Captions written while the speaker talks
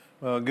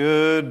Well,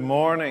 good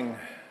morning.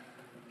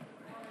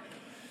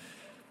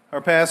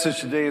 Our passage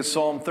today is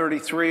Psalm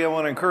 33. I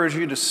want to encourage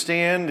you to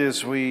stand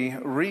as we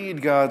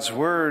read God's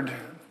Word.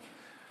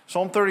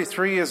 Psalm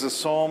 33 is a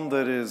psalm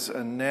that is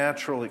a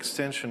natural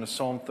extension of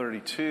Psalm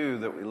 32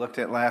 that we looked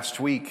at last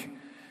week.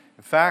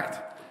 In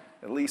fact,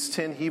 at least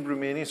 10 Hebrew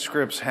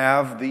manuscripts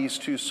have these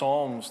two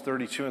psalms,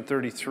 32 and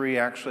 33,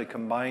 actually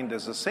combined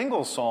as a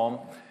single psalm,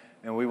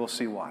 and we will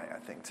see why, I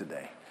think,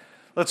 today.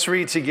 Let's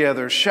read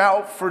together.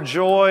 Shout for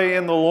joy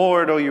in the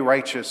Lord, O you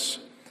righteous.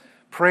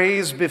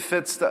 Praise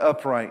befits the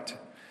upright.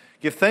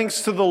 Give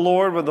thanks to the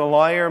Lord with the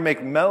lyre.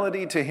 Make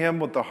melody to him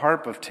with the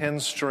harp of 10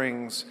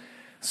 strings.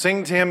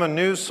 Sing to him a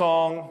new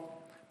song.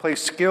 Play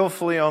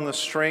skillfully on the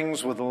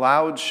strings with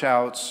loud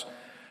shouts.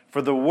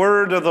 For the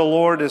word of the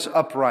Lord is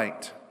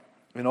upright,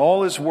 and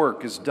all his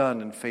work is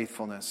done in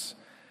faithfulness.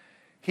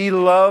 He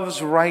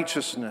loves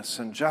righteousness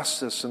and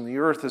justice, and the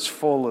earth is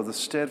full of the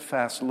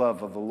steadfast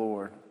love of the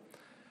Lord.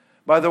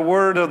 By the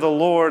word of the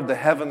Lord the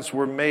heavens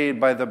were made,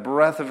 by the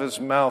breath of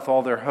his mouth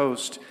all their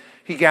host.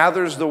 He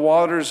gathers the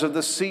waters of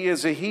the sea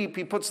as a heap.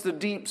 He puts the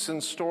deeps in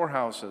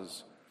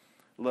storehouses.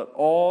 Let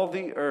all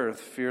the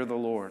earth fear the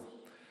Lord.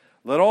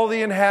 Let all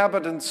the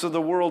inhabitants of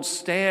the world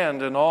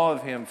stand in awe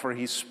of him, for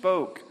he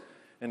spoke,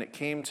 and it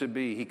came to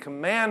be. He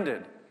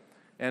commanded,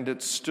 and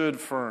it stood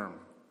firm.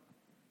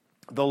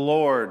 The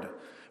Lord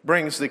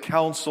brings the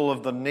counsel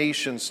of the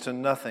nations to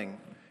nothing.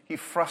 He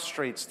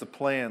frustrates the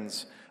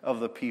plans of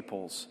the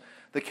peoples.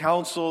 The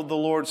counsel of the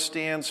Lord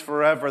stands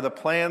forever, the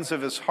plans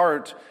of his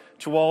heart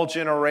to all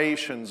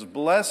generations.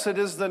 Blessed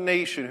is the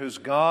nation whose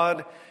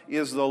God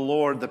is the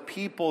Lord, the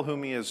people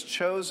whom he has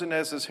chosen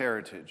as his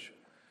heritage.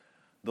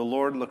 The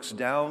Lord looks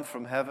down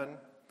from heaven.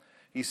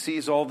 He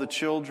sees all the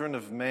children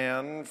of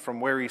man. From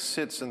where he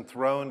sits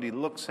enthroned, he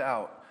looks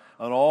out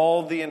on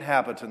all the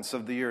inhabitants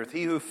of the earth.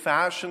 He who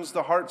fashions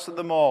the hearts of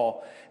them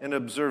all and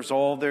observes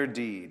all their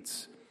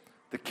deeds.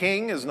 The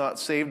king is not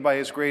saved by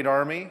his great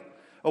army.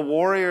 A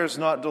warrior is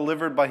not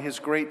delivered by his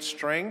great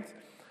strength.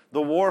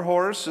 The war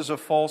horse is a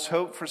false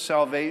hope for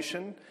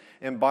salvation,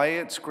 and by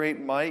its great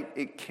might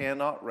it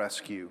cannot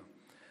rescue.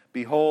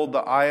 Behold, the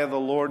eye of the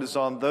Lord is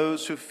on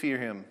those who fear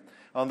him,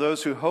 on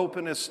those who hope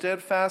in his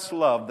steadfast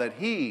love, that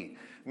he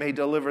may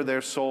deliver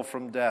their soul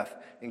from death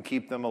and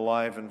keep them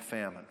alive in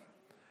famine.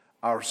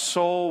 Our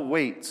soul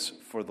waits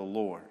for the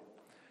Lord.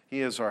 He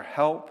is our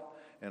help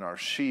and our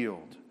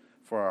shield,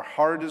 for our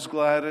heart is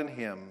glad in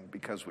him,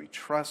 because we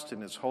trust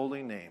in his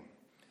holy name.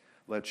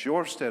 Let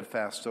your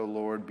steadfast, O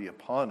Lord, be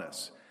upon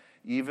us,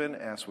 even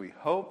as we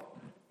hope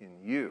in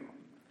you.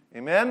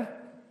 Amen?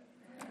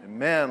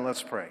 Amen.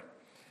 Let's pray.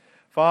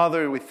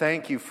 Father, we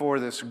thank you for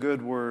this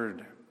good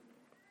word,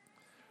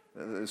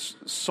 this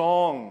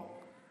song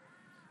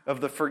of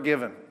the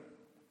forgiven.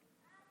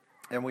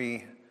 And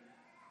we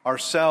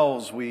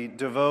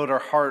devote our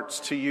hearts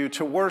to you,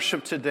 to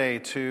worship today,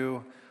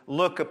 to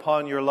look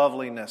upon your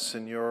loveliness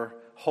and your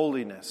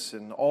holiness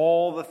and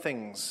all the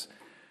things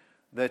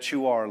that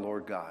you are,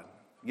 Lord God.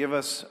 Give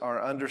us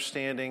our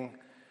understanding,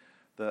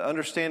 the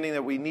understanding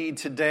that we need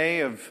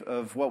today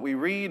of what we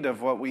read,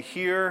 of what we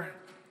hear.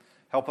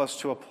 Help us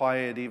to apply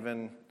it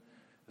even,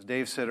 as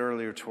Dave said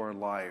earlier, to our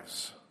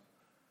lives.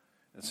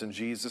 It's in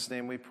Jesus'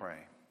 name we pray.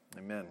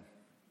 Amen.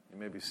 You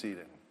may be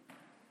seated.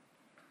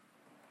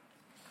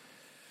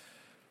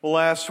 Well,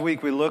 last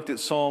week we looked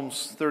at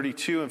Psalms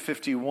 32 and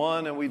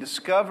 51, and we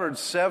discovered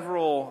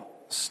several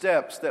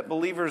steps that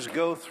believers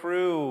go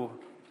through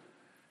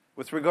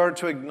with regard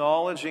to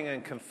acknowledging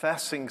and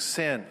confessing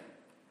sin.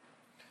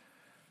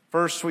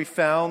 First, we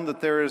found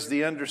that there is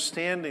the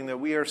understanding that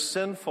we are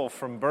sinful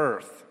from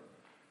birth.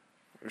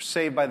 We're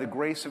saved by the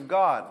grace of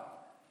God.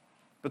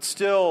 But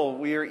still,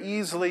 we are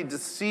easily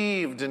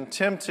deceived and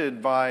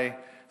tempted by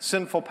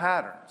sinful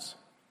patterns.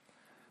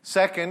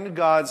 Second,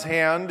 God's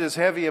hand is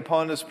heavy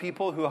upon his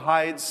people who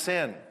hide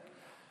sin.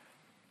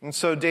 And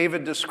so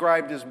David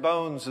described his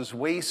bones as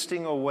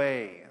wasting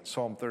away in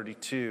Psalm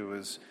 32,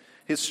 as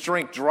his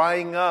strength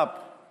drying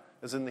up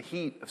as in the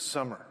heat of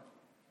summer.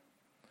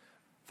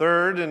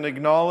 Third, in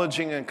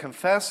acknowledging and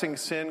confessing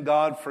sin,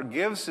 God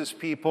forgives his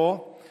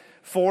people.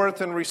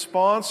 Fourth, in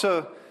response,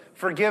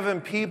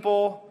 forgiven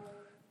people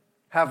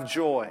have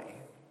joy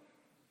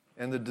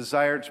and the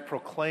desire to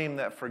proclaim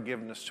that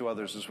forgiveness to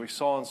others. As we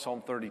saw in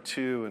Psalm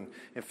 32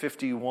 and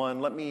 51,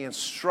 let me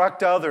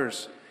instruct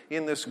others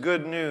in this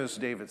good news,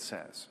 David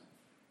says.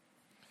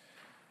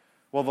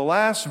 Well, the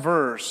last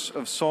verse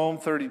of Psalm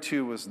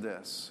 32 was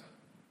this: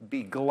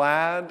 Be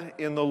glad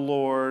in the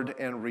Lord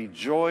and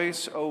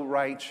rejoice, O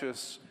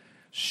righteous.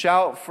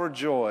 Shout for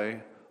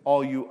joy,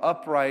 all you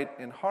upright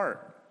in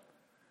heart.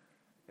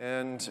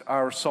 And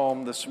our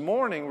psalm this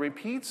morning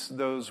repeats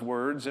those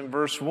words in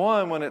verse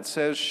 1 when it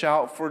says,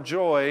 Shout for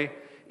joy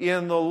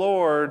in the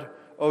Lord,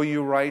 O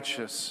you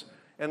righteous.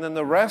 And then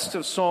the rest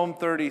of Psalm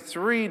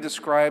 33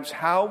 describes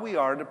how we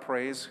are to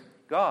praise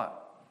God.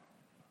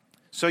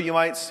 So you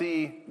might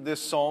see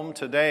this psalm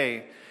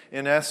today,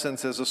 in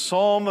essence, as a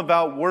psalm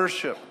about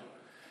worship.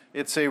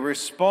 It's a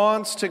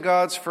response to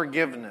God's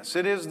forgiveness.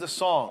 It is the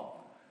song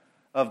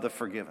of the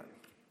forgiven.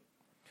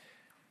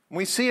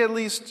 We see at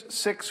least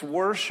 6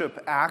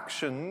 worship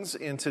actions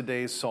in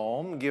today's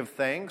psalm. Give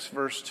thanks,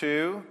 verse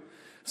 2.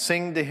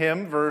 Sing to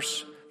him,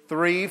 verse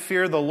 3.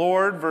 Fear the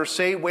Lord, verse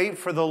 8. Wait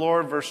for the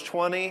Lord, verse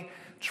 20.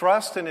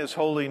 Trust in his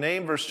holy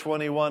name, verse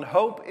 21.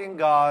 Hope in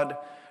God,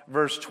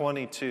 verse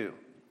 22.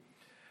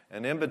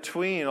 And in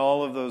between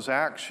all of those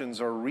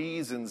actions are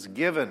reasons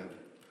given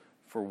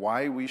for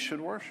why we should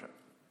worship.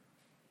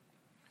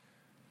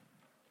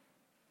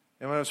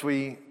 And as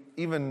we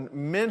even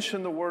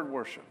mention the word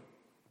worship,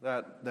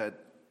 that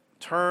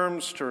term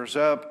stirs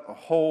up a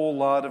whole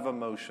lot of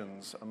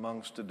emotions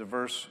amongst a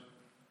diverse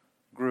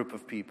group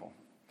of people.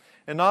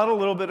 And not a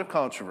little bit of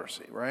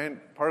controversy,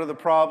 right? Part of the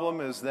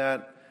problem is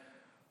that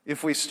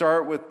if we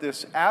start with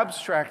this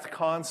abstract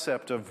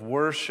concept of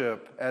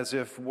worship as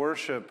if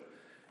worship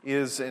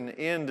is an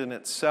end in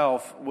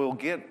itself, we'll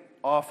get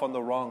off on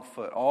the wrong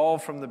foot all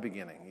from the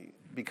beginning.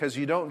 Because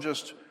you don't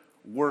just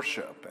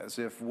worship as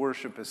if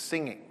worship is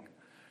singing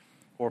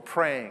or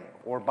praying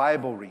or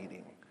Bible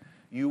reading.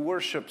 You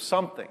worship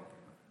something.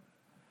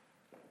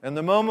 And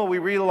the moment we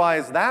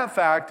realize that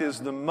fact is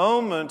the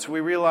moment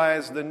we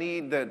realize the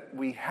need that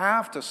we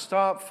have to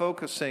stop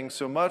focusing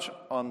so much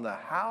on the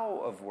how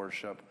of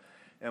worship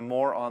and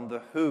more on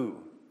the who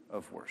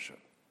of worship.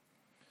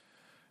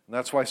 And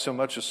that's why so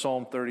much of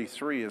Psalm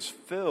 33 is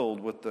filled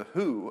with the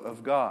who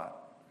of God,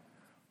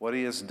 what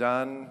he has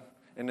done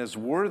and his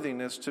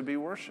worthiness to be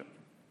worshiped.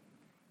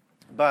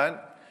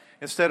 But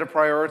instead of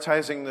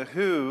prioritizing the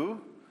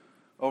who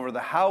over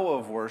the how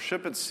of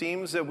worship, it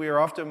seems that we are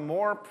often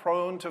more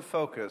prone to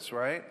focus,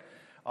 right,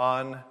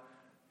 on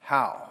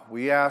how.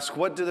 We ask,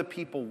 what do the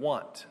people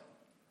want?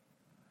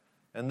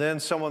 And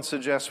then someone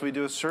suggests we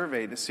do a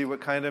survey to see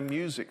what kind of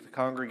music the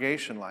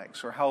congregation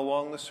likes, or how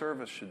long the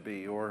service should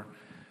be, or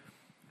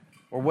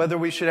whether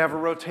we should have a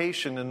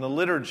rotation in the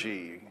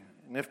liturgy.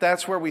 And if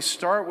that's where we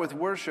start with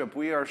worship,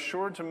 we are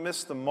sure to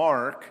miss the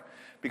mark,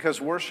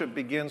 because worship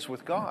begins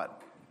with God.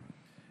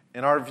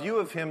 And our view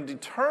of him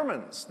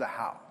determines the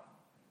how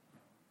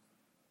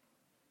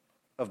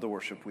of the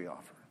worship we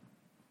offer.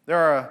 There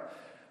are a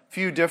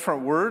few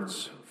different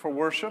words for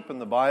worship in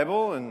the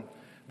Bible. In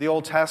the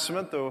Old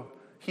Testament, the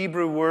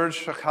Hebrew word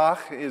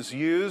shachach is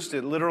used.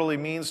 It literally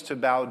means to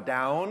bow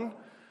down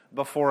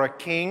before a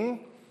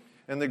king.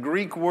 And the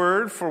Greek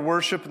word for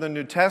worship in the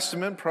New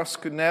Testament,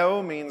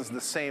 proskuneo, means the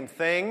same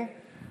thing.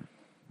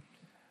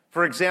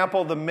 For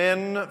example, the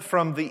men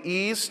from the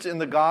East in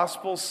the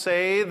Gospels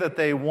say that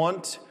they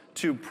want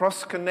to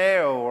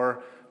proskuneo,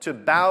 or to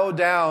bow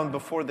down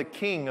before the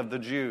king of the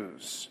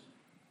Jews.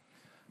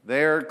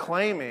 They're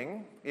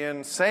claiming,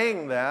 in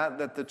saying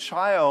that the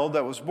child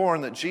that was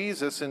born, that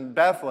Jesus in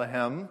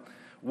Bethlehem,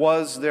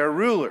 was their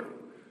ruler.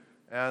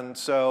 And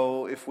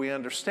so if we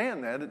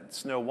understand that,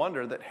 it's no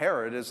wonder that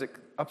Herod is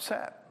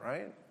upset,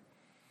 right?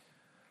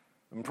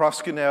 And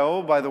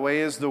proskuneo, by the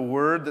way, is the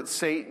word that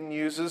Satan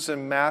uses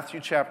in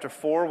Matthew chapter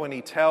 4 when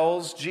he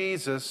tells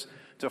Jesus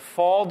to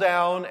fall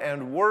down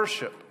and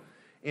worship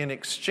in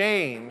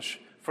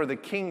exchange for the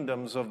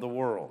kingdoms of the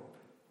world.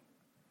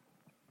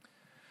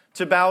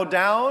 To bow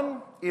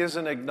down is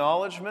an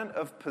acknowledgement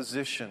of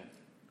position.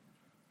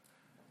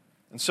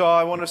 And so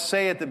I want to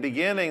say at the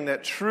beginning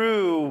that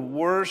true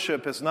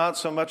worship is not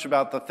so much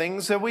about the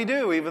things that we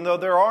do, even though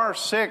there are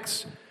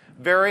 6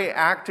 very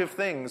active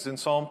things in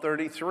Psalm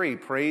 33,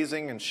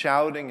 praising and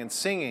shouting and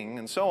singing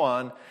and so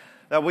on,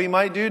 that we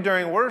might do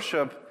during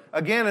worship.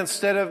 Again,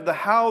 instead of the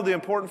how, the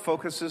important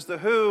focus is the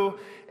who.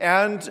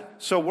 And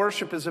so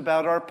worship is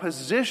about our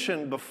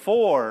position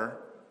before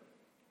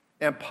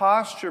and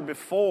posture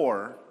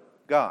before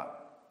God.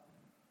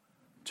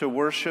 To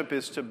worship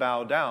is to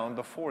bow down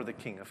before the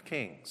King of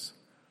Kings.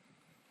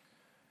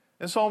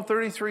 And Psalm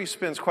 33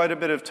 spends quite a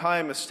bit of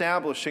time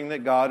establishing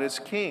that God is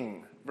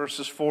king.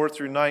 Verses 4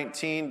 through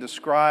 19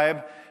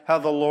 describe how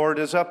the Lord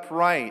is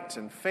upright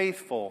and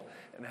faithful,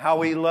 and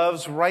how he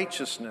loves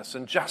righteousness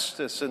and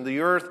justice, and the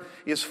earth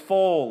is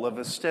full of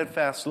his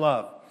steadfast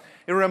love.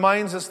 It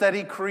reminds us that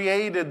he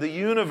created the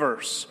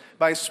universe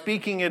by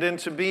speaking it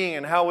into being,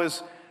 and how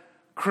his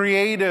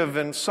creative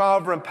and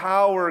sovereign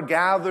power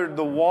gathered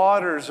the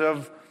waters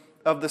of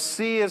the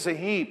sea as a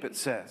heap, it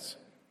says.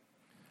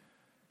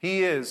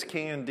 He is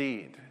king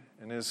indeed,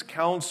 and his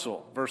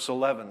counsel, verse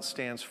 11,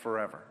 stands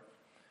forever.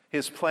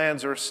 His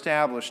plans are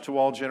established to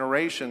all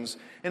generations,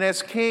 and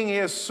as king, he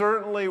is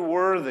certainly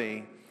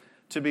worthy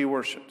to be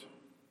worshipped.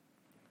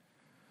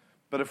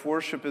 But if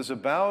worship is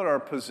about our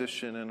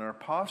position and our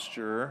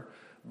posture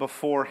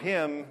before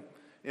him,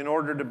 in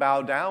order to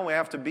bow down, we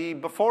have to be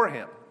before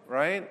him,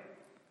 right?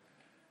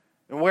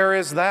 And where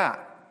is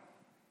that?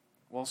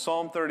 Well,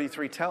 Psalm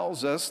 33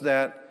 tells us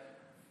that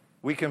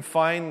we can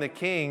find the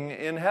king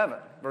in heaven.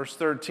 Verse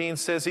 13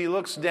 says he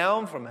looks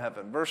down from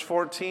heaven. Verse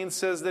 14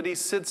 says that he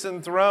sits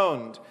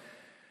enthroned.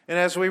 And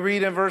as we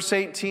read in verse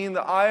 18,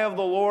 the eye of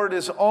the Lord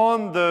is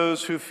on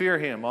those who fear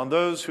him, on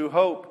those who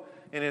hope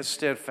in his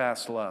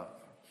steadfast love.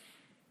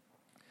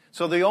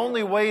 So the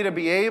only way to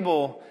be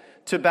able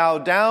to bow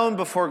down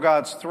before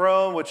God's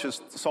throne, which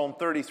is Psalm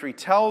 33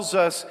 tells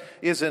us,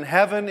 is in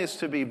heaven, is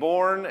to be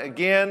born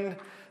again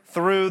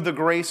through the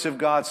grace of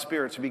God's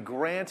Spirit, to be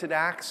granted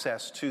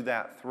access to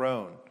that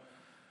throne.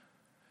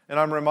 And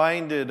I'm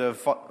reminded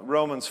of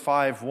Romans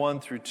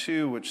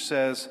 5:1-2, which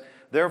says,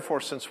 "Therefore,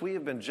 since we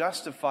have been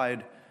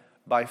justified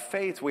by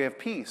faith, we have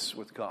peace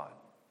with God.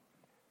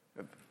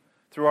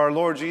 Through our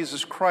Lord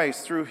Jesus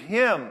Christ, through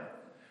Him,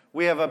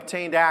 we have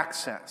obtained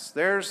access."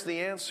 There's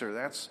the answer.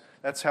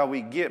 That's how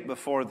we get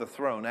before the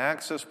throne.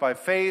 Access by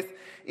faith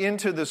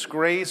into this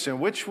grace in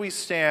which we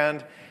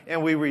stand,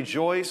 and we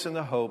rejoice in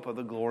the hope of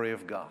the glory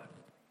of God.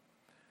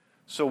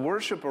 So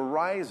worship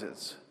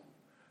arises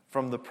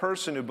from the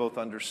person who both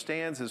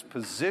understands his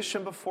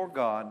position before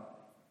God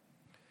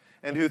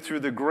and who,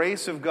 through the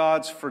grace of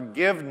God's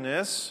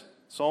forgiveness,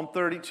 Psalm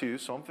 32,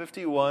 Psalm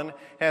 51,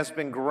 has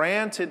been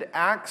granted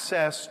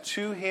access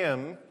to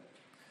Him.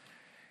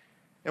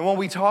 And when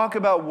we talk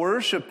about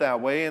worship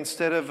that way,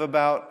 instead of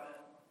about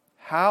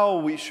how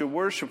we should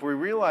worship, we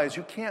realize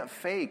you can't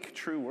fake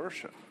true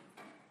worship.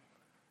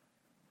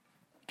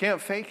 You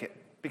can't fake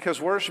it, because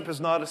worship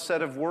is not a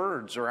set of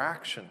words or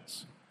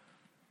actions.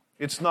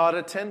 It's not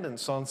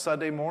attendance on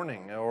Sunday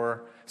morning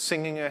or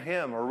singing a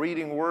hymn or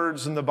reading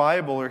words in the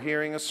Bible or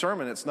hearing a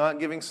sermon. It's not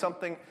giving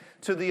something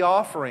to the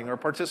offering or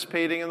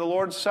participating in the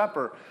Lord's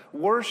Supper.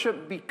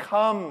 Worship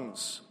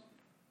becomes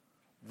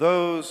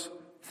those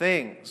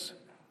things,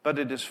 but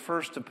it is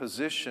first a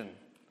position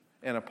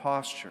and a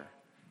posture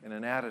and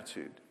an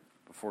attitude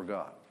before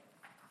God.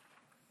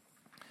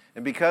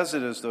 And because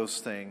it is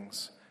those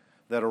things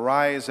that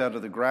arise out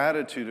of the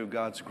gratitude of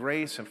God's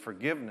grace and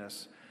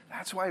forgiveness,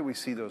 that's why we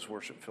see those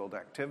worship-filled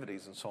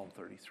activities in Psalm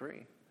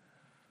 33.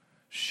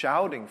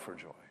 Shouting for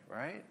joy,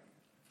 right?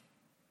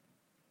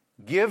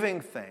 Giving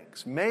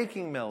thanks,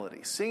 making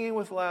melody, singing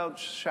with loud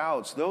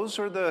shouts. Those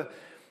are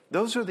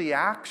the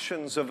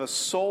actions of a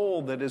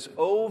soul that is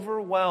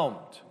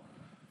overwhelmed.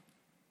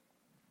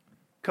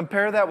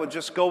 Compare that with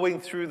just going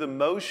through the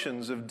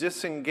motions of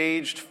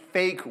disengaged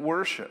fake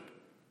worship.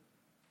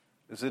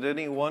 Is it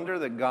any wonder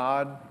that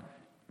God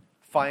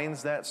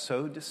finds that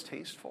so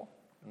distasteful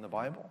in the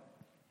Bible?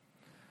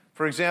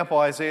 For example,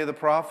 Isaiah the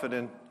prophet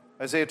in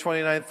Isaiah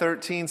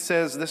 29:13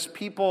 says, "This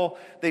people,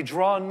 they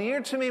draw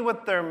near to me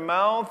with their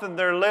mouth and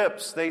their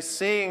lips. They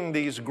sing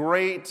these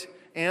great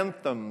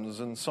anthems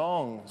and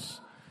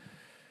songs."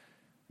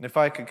 And if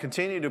I could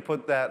continue to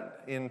put that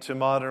into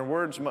modern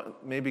words,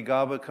 maybe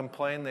God would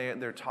complain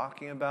they're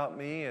talking about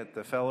me at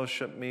the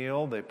fellowship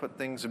meal. They put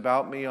things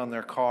about me on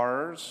their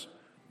cars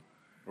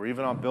or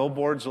even on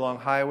billboards along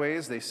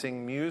highways. They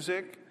sing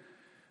music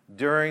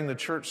during the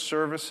church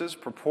services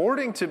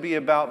purporting to be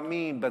about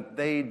me, but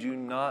they do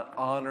not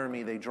honor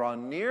me. They draw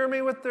near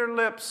me with their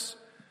lips,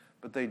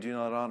 but they do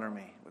not honor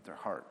me with their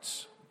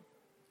hearts.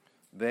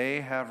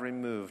 They have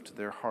removed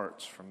their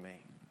hearts from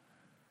me.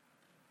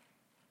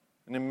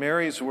 And in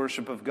Mary's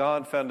worship of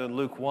God found in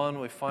Luke 1,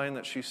 we find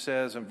that she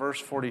says in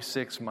verse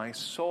 46, "My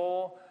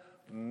soul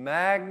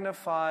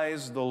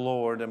magnifies the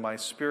Lord, and my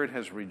spirit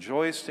has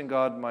rejoiced in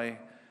God my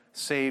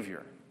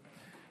Savior."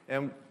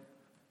 And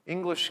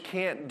English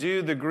can't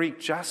do the Greek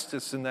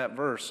justice in that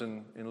verse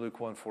in Luke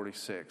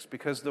 1:46,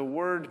 because the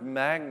word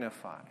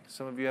magnify,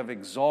 some of you have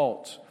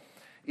exalt,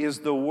 is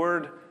the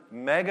word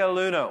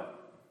megaluno.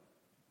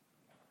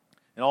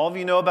 And all of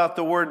you know about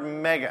the word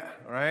mega,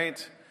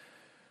 right?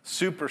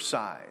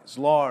 Supersize,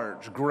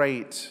 large,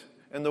 great.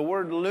 And the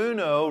word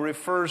luno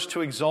refers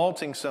to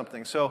exalting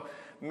something. So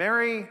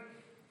Mary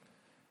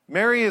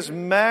is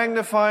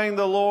magnifying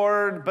the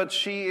Lord, but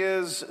she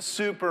is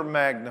super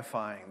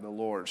magnifying the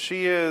Lord.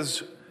 She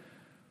is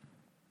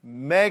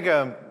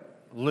mega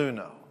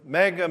luno,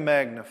 mega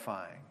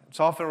magnifying. It's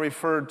often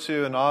referred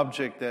to an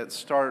object that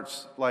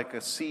starts like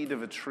a seed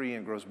of a tree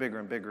and grows bigger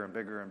and bigger and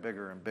bigger and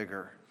bigger and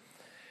bigger.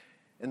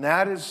 And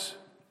that is,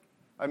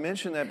 I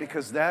mention that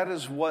because that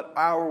is what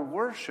our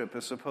worship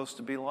is supposed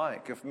to be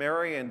like. If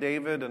Mary and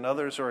David and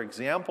others are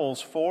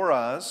examples for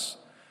us,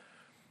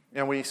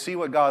 and we see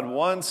what God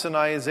wants in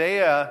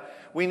Isaiah,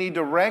 we need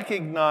to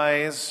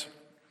recognize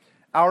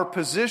our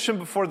position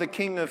before the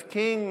King of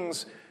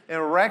Kings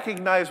and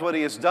recognize what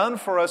He has done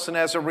for us. And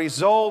as a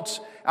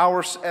result,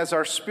 as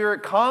our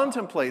spirit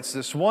contemplates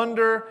this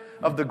wonder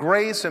of the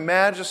grace and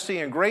majesty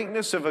and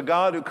greatness of a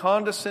God who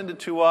condescended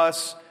to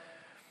us,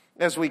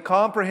 as we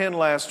comprehend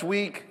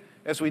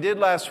as we did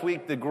last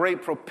week, the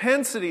great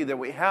propensity that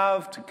we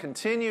have to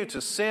continue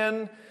to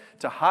sin,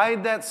 to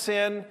hide that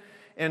sin,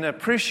 and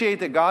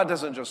appreciate that God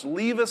doesn't just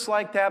leave us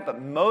like that,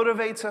 but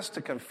motivates us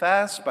to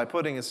confess by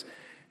putting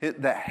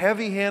that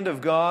heavy hand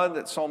of God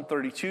that Psalm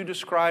 32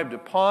 described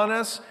upon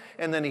us,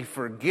 and then He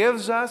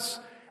forgives us.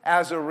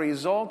 As a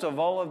result of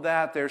all of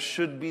that, there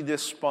should be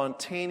this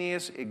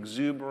spontaneous,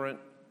 exuberant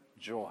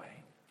joy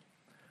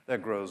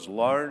that grows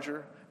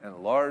larger and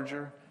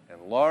larger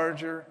and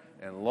larger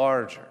and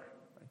larger,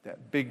 like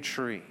that big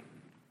tree.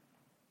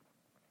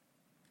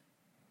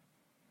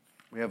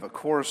 We have a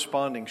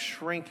corresponding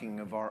shrinking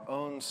of our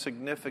own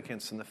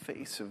significance in the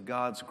face of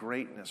God's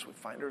greatness. We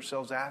find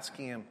ourselves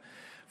asking Him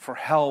for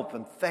help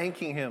and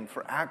thanking Him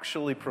for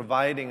actually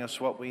providing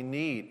us what we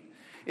need.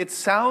 It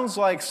sounds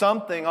like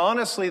something,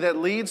 honestly, that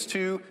leads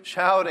to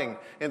shouting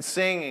and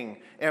singing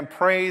and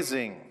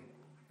praising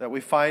that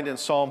we find in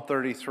Psalm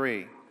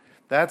 33.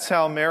 That's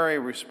how Mary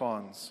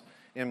responds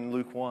in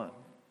Luke 1.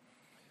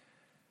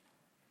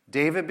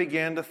 David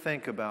began to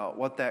think about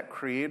what that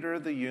creator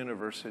of the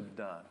universe had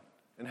done.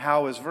 And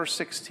how, as verse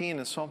 16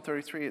 in Psalm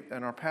 33,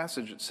 in our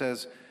passage, it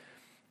says,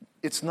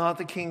 it's not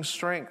the king's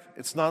strength,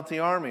 it's not the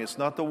army, it's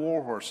not the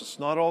war horse, it's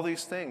not all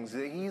these things.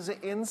 He's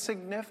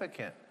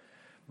insignificant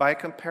by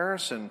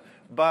comparison,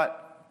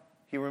 but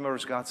he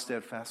remembers God's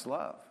steadfast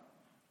love.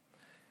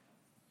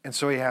 And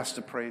so he has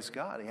to praise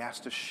God. He has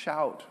to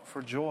shout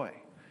for joy.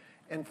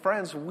 And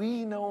friends,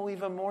 we know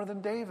even more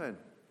than David.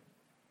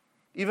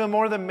 Even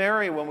more than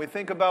Mary, when we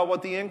think about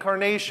what the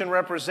incarnation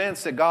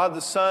represents, that God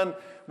the Son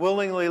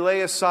willingly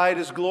lay aside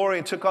his glory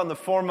and took on the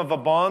form of a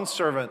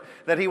bondservant,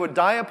 that he would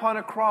die upon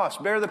a cross,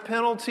 bear the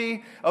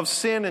penalty of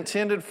sin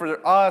intended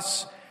for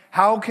us.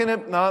 How can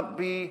it not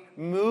be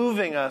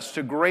moving us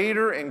to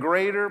greater and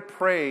greater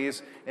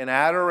praise and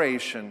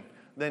adoration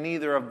than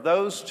either of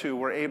those two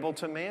were able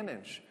to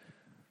manage?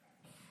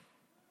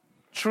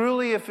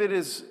 Truly,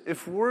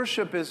 if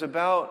worship is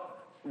about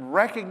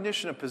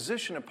recognition of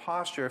position and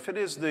posture, if it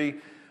is the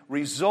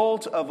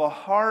result of a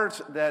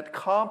heart that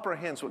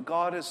comprehends what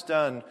God has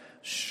done,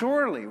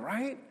 surely,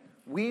 right,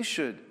 we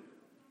should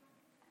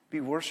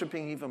be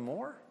worshiping even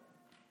more.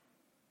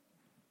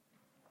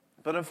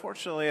 But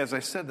unfortunately, as I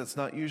said, that's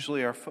not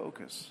usually our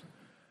focus.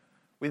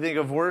 We think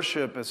of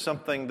worship as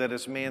something that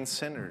is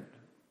man-centered.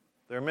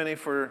 There are many,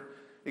 for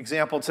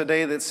example,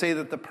 today that say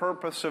that the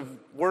purpose of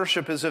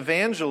worship is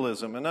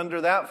evangelism. And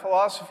under that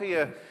philosophy,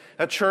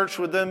 a church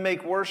would then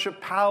make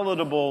worship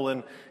palatable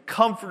and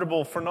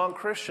comfortable for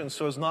non-Christians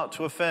so as not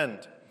to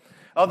offend.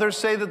 Others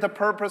say that the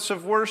purpose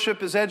of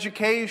worship is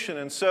education,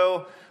 and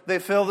so they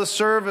fill the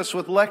service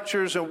with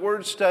lectures and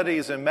word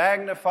studies and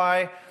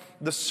magnify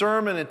the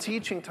sermon and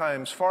teaching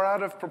times far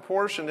out of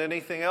proportion to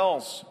anything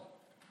else.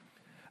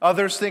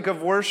 Others think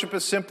of worship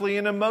as simply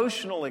an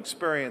emotional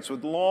experience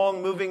with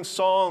long moving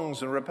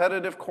songs and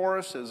repetitive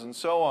choruses and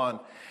so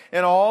on.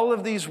 And all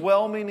of these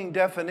well-meaning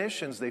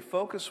definitions, they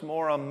focus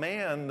more on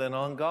man than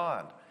on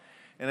God.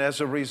 And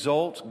as a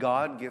result,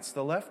 God gets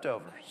the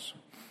leftovers.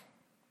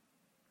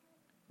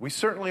 We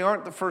certainly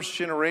aren't the first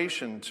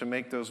generation to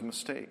make those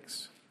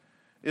mistakes.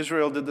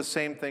 Israel did the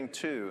same thing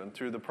too. And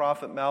through the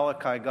prophet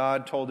Malachi,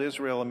 God told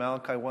Israel in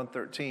Malachi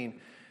 1:13,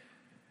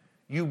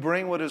 you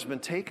bring what has been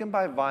taken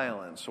by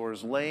violence or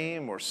is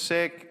lame or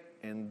sick,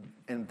 and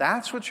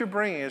that's what you're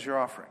bringing as your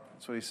offering.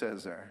 That's what he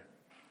says there.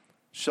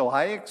 Shall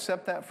I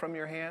accept that from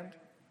your hand?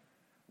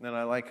 And then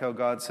I like how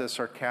God says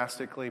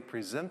sarcastically,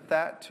 present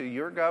that to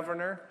your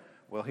governor.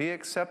 Will he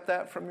accept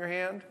that from your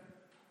hand?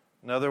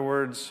 In other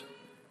words,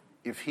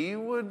 if he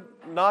would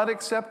not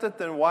accept it,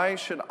 then why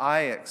should I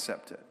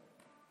accept it?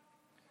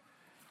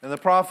 And the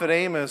prophet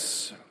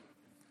Amos,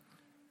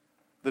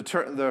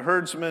 the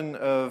herdsman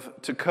of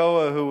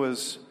Tekoa, who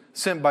was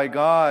sent by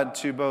God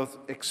to both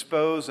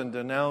expose and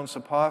denounce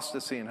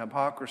apostasy and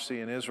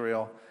hypocrisy in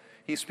Israel,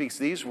 he speaks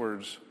these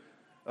words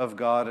of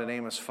God in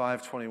Amos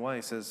 5:21.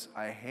 He says,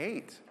 I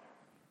hate.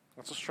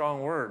 That's a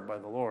strong word by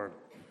the Lord.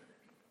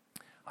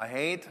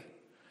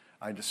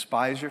 I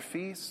despise your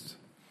feasts.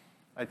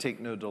 I take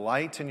no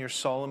delight in your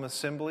solemn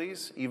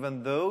assemblies.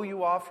 Even though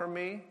you offer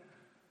me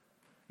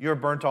your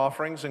burnt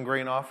offerings and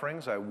grain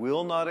offerings, I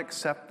will not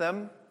accept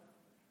them.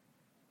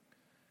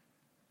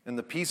 And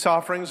the peace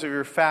offerings of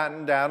your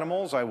fattened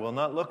animals, I will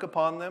not look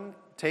upon them.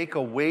 Take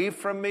away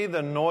from me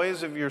the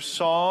noise of your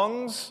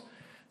songs.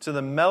 To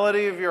the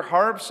melody of your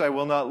harps, I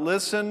will not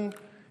listen.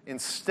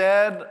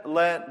 Instead,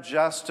 let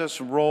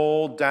justice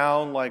roll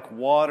down like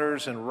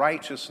waters and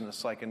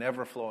righteousness like an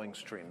ever-flowing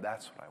stream.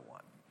 That's what I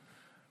want.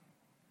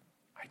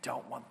 I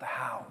don't want the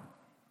how.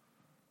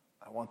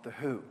 I want the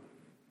who.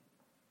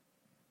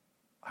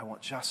 I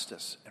want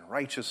justice and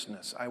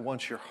righteousness. I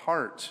want your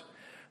heart.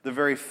 The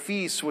very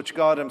feasts which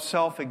God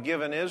himself had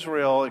given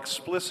Israel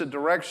explicit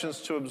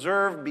directions to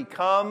observe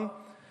become,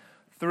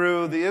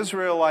 through the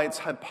Israelites'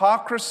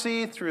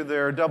 hypocrisy, through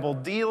their double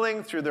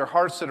dealing, through their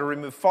hearts that are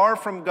removed far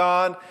from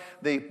God,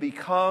 they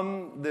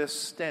become this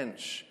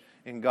stench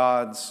in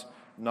God's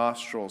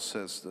nostrils,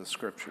 says the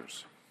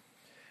Scriptures.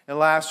 And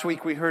last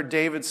week we heard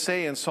David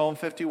say in Psalm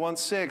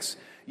 51:6,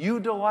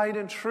 you delight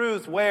in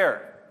truth,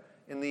 where?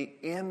 In the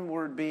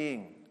inward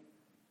being.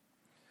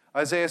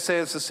 Isaiah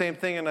says the same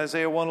thing in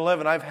Isaiah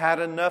 1:11. I've had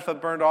enough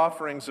of burnt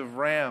offerings of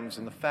rams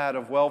and the fat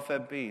of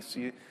well-fed beasts.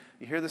 You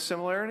hear the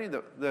similarity,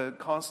 the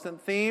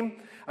constant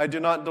theme? I do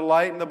not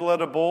delight in the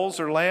blood of bulls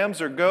or lambs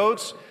or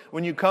goats.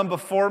 When you come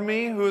before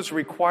me, who has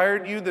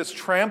required you this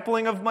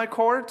trampling of my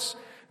courts?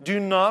 Do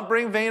not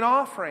bring vain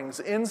offerings.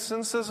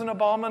 Incense is an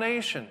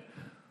abomination.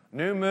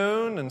 New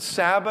moon and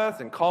Sabbath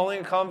and calling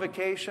and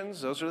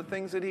convocations, those are the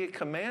things that he had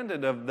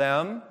commanded of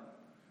them.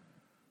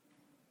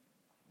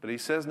 But he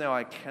says now,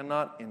 I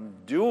cannot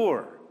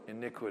endure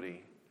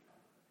iniquity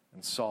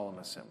and solemn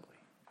assembly.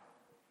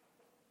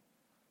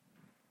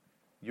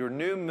 Your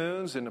new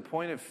moons and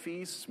appointed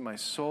feasts my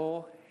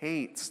soul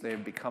hates. They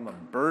have become a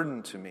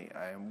burden to me.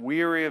 I am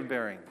weary of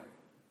bearing them.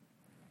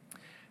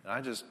 And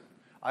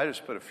I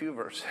just put a few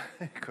verses.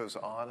 It goes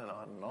on and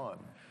on and on.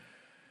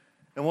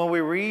 And when we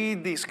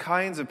read these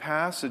kinds of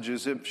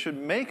passages, it should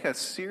make us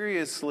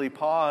seriously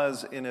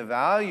pause and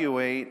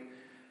evaluate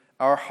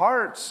our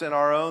hearts and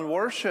our own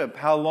worship.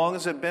 How long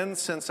has it been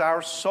since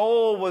our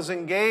soul was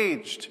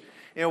engaged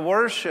in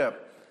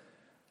worship?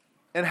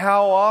 And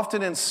how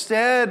often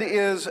instead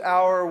is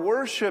our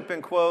worship,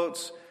 in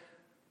quotes,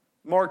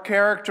 more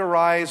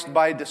characterized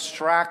by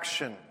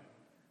distraction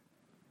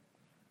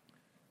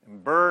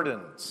and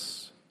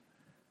burdens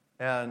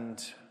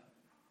and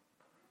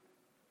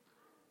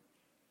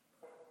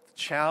the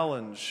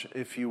challenge,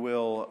 if you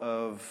will,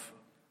 of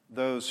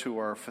those who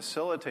are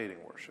facilitating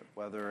worship,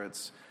 whether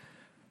it's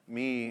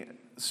me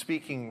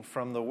speaking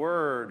from the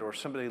Word or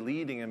somebody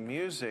leading in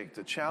music,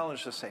 the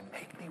challenge to say,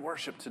 make me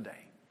worship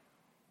today.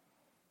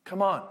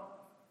 Come on.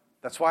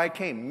 That's why I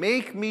came.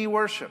 Make me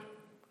worship.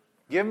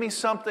 Give me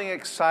something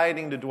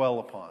exciting to dwell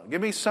upon.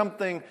 Give me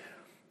something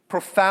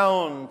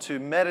profound to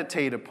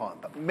meditate upon.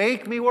 But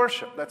make me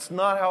worship. That's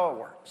not how it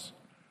works.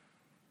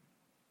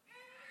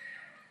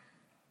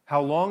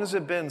 How long has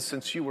it been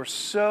since you were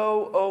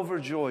so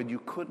overjoyed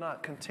you could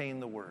not contain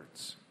the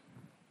words?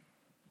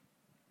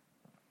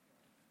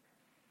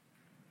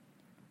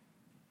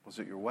 Was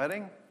it your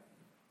wedding?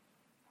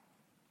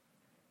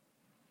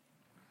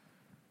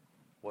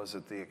 Was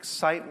it the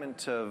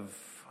excitement of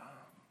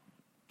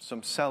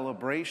some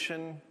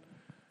celebration?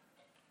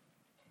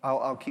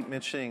 I'll keep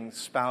mentioning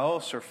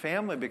spouse or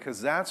family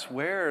because that's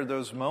where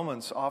those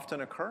moments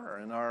often occur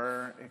in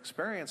our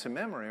experience and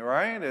memory,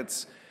 right?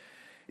 It's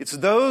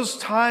those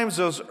times,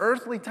 those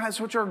earthly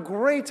times, which are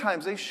great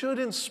times. They should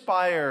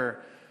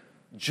inspire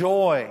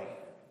joy.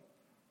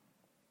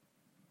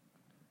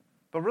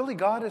 But really,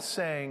 God is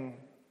saying,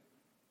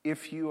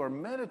 if you are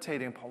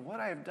meditating upon what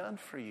I have done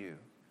for you,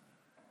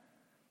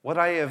 what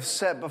I have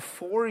set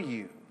before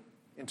you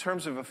in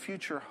terms of a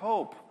future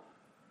hope,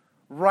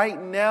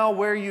 right now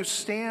where you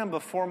stand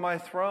before my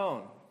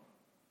throne,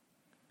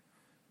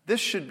 this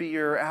should be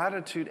your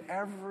attitude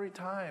every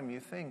time you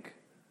think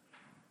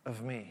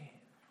of me.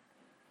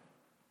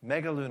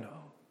 Megaluno.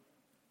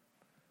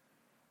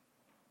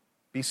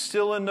 Be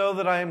still and know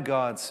that I am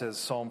God, says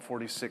Psalm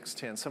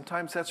 46:10.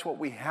 Sometimes that's what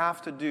we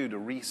have to do to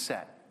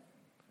reset.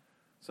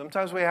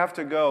 Sometimes we have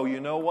to go, you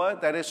know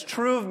what? That is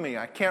true of me.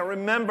 I can't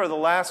remember the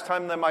last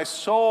time that my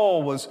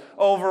soul was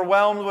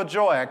overwhelmed with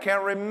joy. I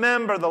can't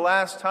remember the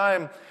last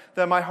time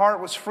that my heart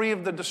was free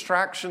of the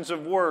distractions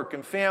of work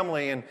and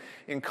family and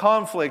in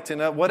conflict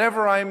and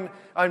whatever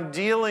I'm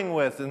dealing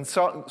with. And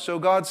so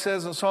God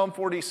says in Psalm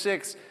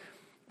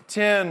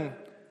 46:10,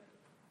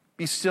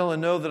 be still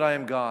and know that I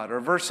am God.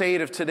 Or verse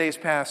 8 of today's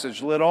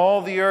passage, let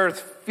all the earth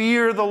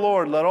fear the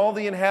Lord. Let all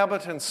the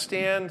inhabitants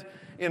stand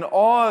in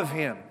awe of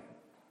Him.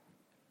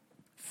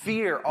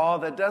 Fear, awe,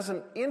 that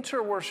doesn't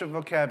enter worship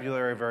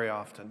vocabulary very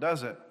often,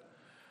 does it?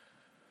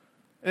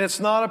 And it's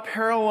not a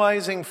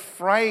paralyzing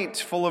fright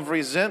full of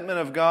resentment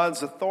of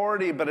God's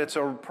authority, but it's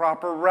a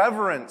proper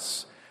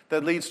reverence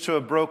that leads to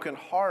a broken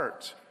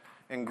heart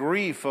and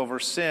grief over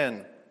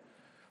sin.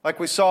 Like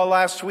we saw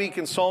last week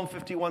in Psalm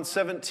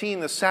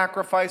 51:17, the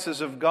sacrifices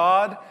of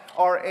God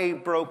are a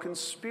broken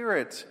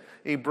spirit,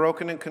 a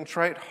broken and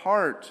contrite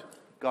heart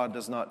God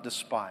does not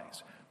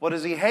despise. What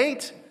does He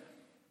hate?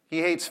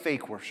 He hates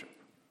fake worship.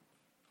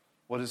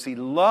 What does He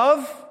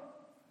love?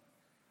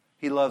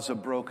 He loves a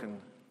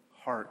broken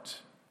heart,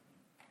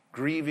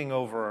 grieving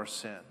over our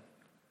sin.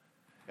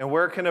 And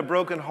where can a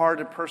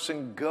broken-hearted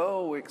person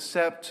go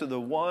except to the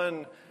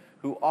one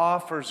who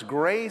offers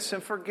grace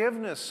and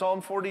forgiveness?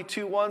 Psalm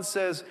 42:1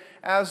 says,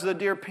 as the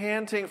deer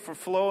panting for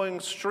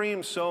flowing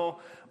streams, so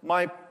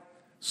my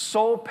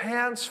soul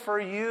pants for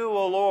you,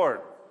 O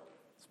Lord.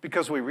 It's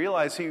because we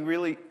realize He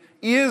really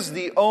is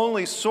the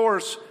only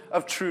source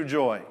of true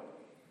joy.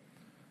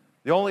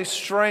 The only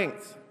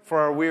strength for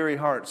our weary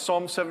hearts.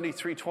 Psalm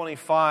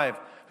 73:25,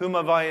 whom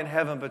have I in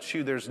heaven but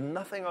you? There's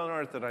nothing on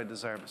earth that I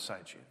desire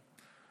besides you.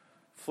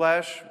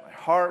 Flesh, my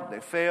heart, they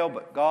fail,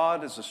 but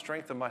God is the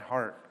strength of my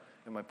heart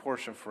and my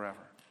portion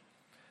forever.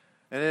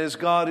 And it is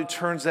God who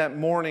turns that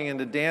mourning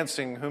into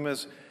dancing, whom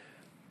as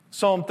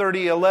Psalm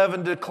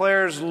 30:11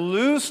 declares,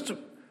 loosed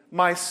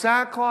my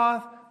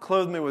sackcloth,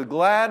 clothed me with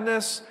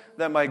gladness,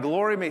 that my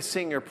glory may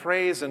sing your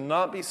praise and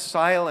not be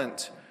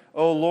silent.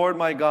 O Lord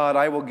my God,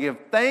 I will give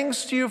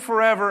thanks to you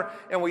forever.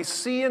 And we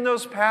see in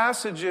those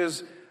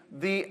passages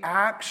the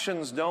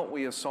actions, don't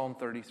we, of Psalm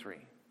 33.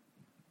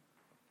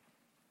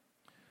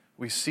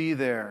 We see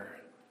there,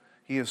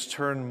 He has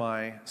turned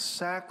my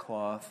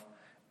sackcloth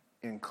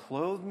and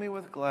clothed me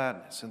with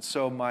gladness. And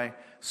so my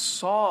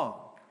song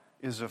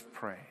is of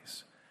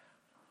praise.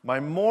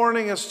 My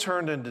mourning is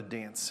turned into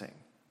dancing.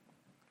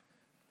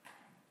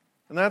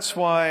 And that's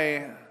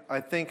why I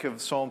think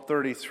of Psalm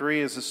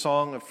 33 as a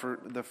song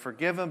of the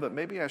forgiven, but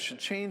maybe I should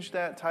change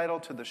that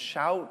title to the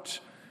shout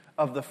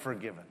of the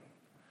forgiven.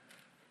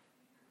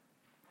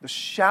 The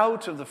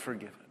shout of the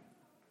forgiven.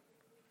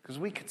 Because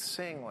we could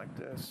sing like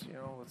this,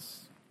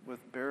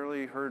 with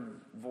barely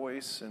heard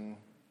voice and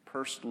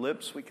pursed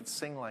lips, we could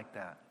sing like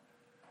that.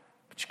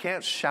 But you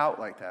can't shout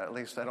like that. At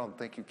least I don't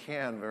think you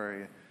can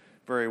very,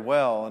 very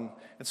well.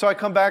 And so I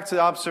come back to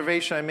the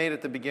observation I made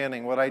at the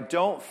beginning. What I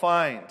don't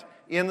find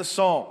in the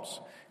Psalms,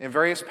 in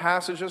various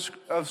passages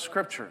of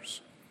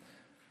Scriptures,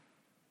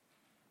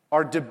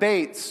 are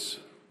debates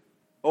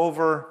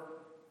over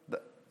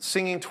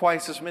singing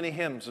twice as many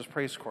hymns as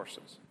praise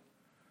courses,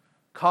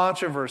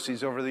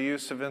 controversies over the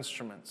use of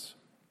instruments,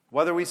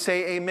 whether we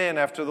say amen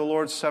after the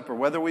Lord's Supper,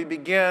 whether we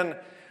begin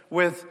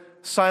with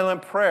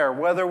silent prayer,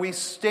 whether we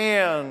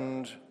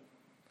stand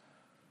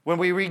when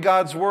we read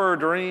God's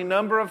Word, or any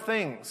number of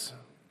things.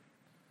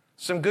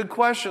 Some good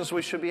questions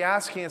we should be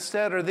asking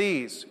instead are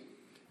these.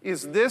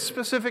 Is this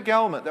specific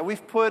element that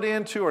we've put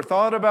into or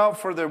thought about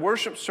for the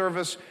worship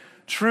service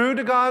true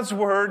to God's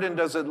Word, and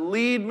does it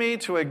lead me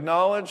to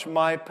acknowledge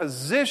my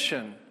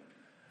position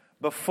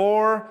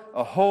before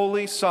a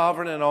holy,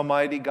 sovereign, and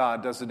almighty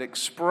God? Does it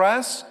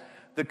express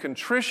the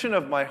contrition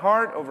of my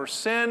heart over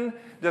sin?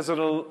 Does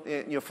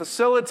it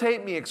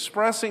facilitate me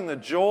expressing the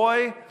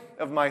joy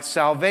of my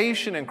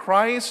salvation in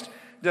Christ?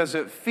 Does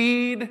it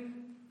feed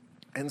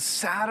and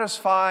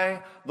satisfy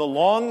the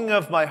longing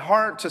of my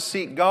heart to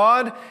seek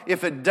God?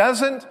 If it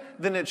doesn't,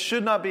 then it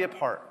should not be a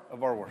part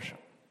of our worship.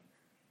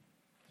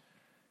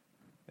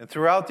 And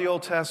throughout the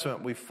Old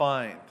Testament, we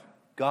find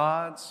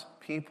God's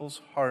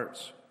people's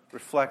hearts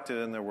reflected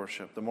in their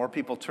worship. The more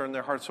people turn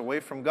their hearts away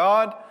from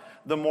God,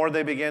 the more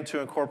they began to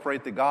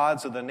incorporate the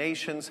gods of the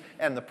nations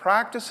and the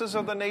practices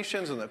of the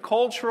nations and the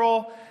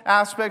cultural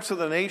aspects of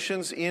the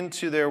nations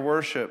into their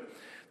worship.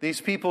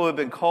 These people have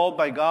been called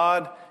by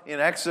God in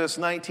Exodus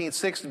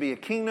 19:6 to be a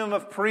kingdom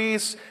of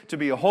priests, to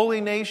be a holy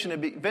nation,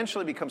 and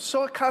eventually become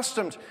so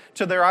accustomed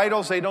to their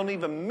idols they don't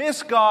even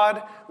miss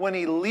God when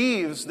He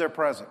leaves their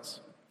presence.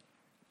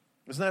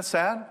 Isn't that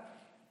sad?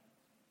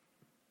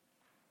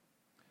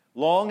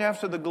 Long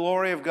after the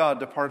glory of God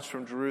departs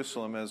from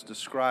Jerusalem, as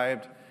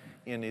described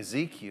in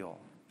Ezekiel,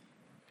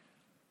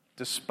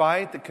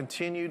 despite the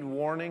continued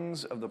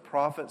warnings of the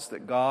prophets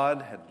that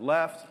God had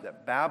left,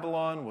 that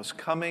Babylon was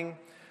coming,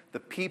 the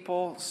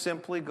people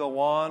simply go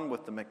on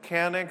with the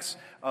mechanics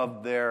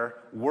of their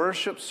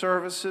worship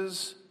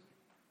services,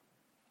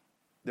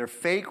 their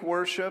fake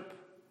worship,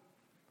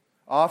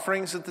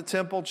 offerings at the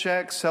temple,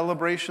 check,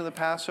 celebration of the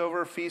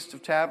Passover, Feast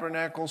of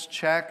Tabernacles,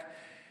 check.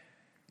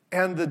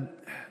 And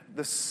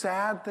the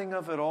sad thing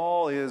of it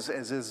all is,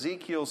 as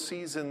Ezekiel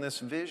sees in this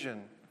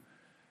vision,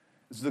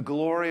 is the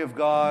glory of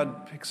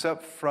God picks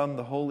up from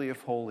the Holy of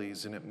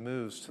Holies and it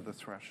moves to the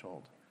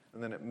threshold.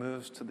 And then it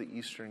moves to the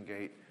eastern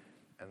gate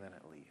and then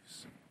it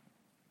leaves.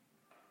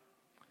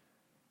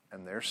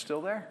 And they're still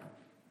there.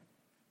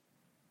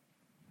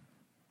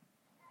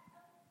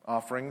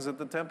 Offerings at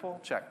the temple,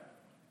 check.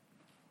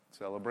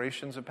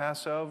 Celebrations of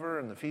Passover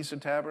and the Feast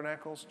of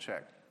Tabernacles,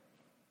 check.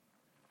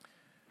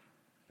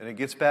 And it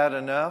gets bad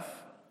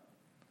enough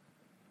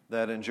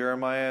that in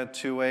Jeremiah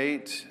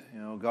 2:8,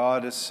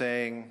 God is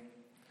saying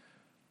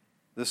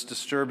this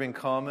disturbing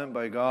comment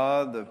by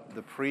God,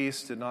 the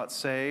priest did not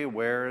say,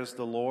 "Where is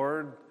the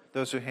Lord?"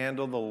 Those who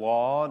handle the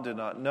law did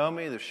not know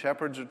me. The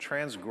shepherds are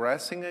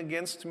transgressing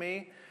against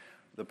me.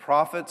 The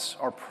prophets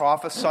are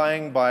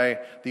prophesying by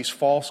these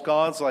false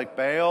gods like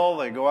Baal.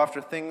 They go after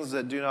things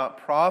that do not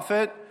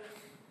profit.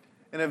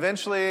 And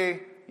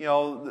eventually,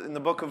 in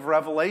the book of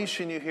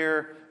Revelation, you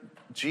hear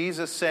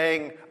Jesus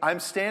saying, "I'm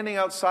standing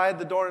outside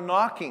the door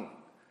knocking."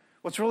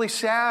 What's really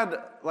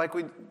sad, like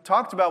we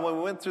talked about when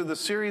we went through the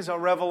series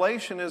on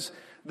Revelation, is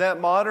that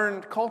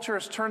modern culture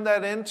has turned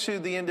that into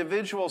the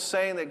individual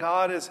saying that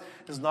God is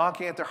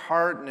knocking at their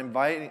heart and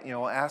inviting,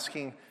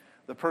 asking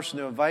the person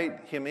to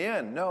invite him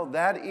in. No,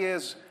 that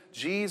is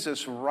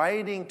Jesus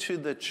writing to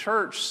the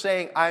church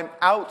saying, "I'm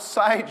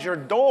outside your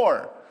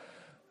door.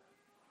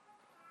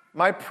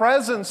 My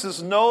presence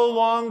is no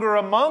longer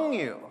among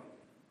you.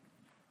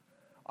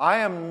 I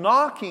am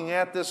knocking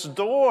at this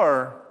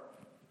door.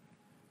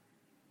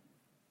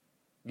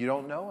 You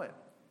don't know it."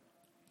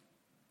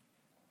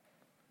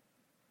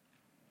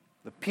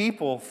 The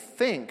people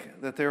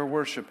think that they're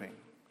worshiping,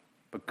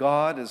 but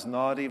God is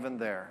not even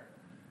there.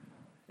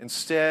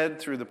 Instead,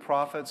 through the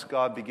prophets,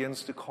 God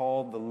begins to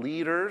call the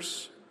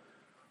leaders,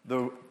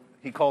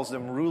 He calls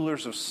them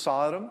rulers of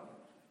Sodom.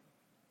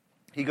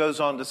 He goes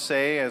on to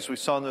say, as we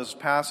saw in those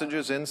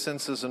passages,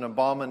 "Incense is an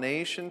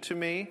abomination to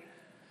me."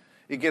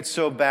 It gets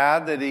so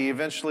bad that he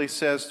eventually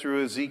says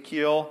through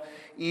Ezekiel,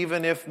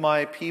 "Even if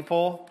my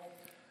people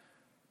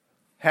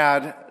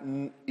had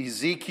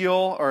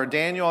Daniel,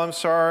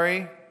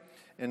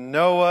 and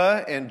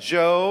Noah and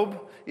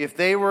Job, if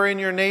they were in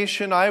your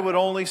nation, I would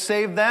only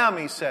save them,"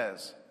 he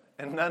says,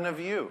 "and none of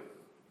you."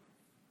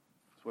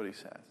 That's what he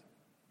says.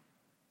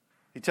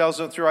 He tells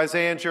them through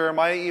Isaiah and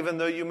Jeremiah, "Even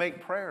though you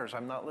make prayers,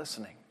 I'm not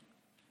listening."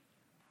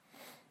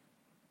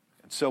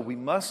 And so we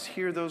must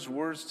hear those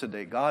words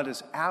today. God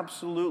is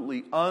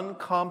absolutely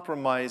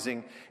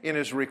uncompromising in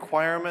His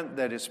requirement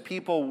that His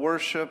people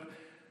worship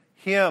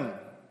Him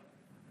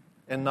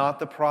and not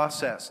the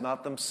process,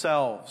 not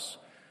themselves.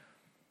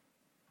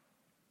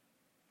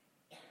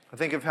 I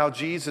think of how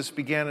Jesus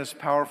began his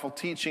powerful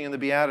teaching in the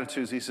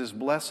Beatitudes. He says,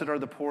 "Blessed are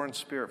the poor in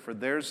spirit, for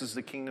theirs is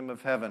the kingdom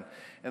of heaven."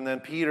 And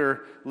then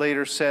Peter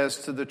later says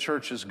to the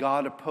churches,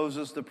 "God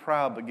opposes the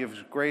proud, but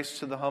gives grace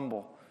to the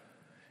humble."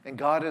 And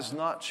God has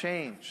not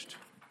changed.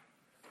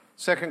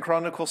 2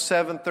 Chronicles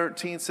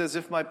 7:13 says,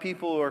 "If my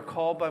people who are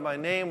called by my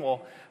name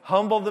will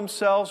humble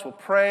themselves, will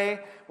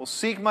pray, will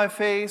seek my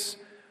face,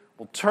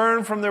 will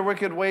turn from their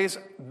wicked ways,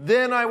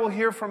 then I will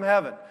hear from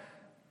heaven."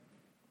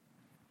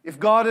 If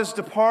God has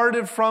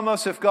departed from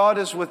us, if God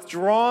has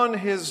withdrawn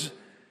his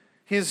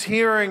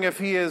hearing, if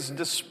he has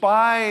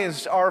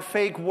despised our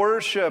fake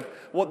worship,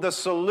 what the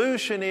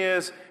solution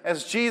is,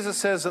 as Jesus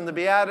says in the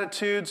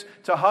Beatitudes,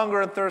 to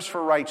hunger and thirst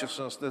for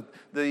righteousness.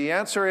 The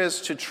answer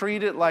is to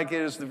treat it like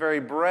it is the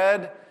very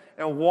bread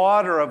and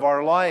water of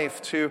our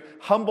life, to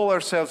humble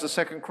ourselves, as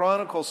 2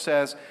 Chronicles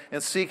says,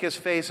 and seek his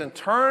face and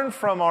turn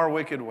from our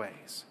wicked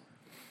ways.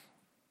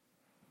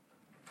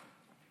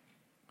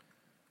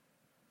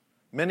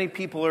 Many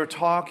people are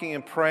talking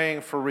and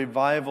praying for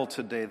revival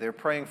today. They're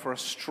praying for a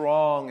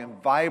strong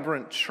and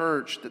vibrant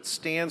church that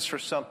stands for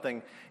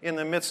something in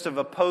the midst of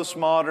a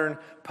postmodern,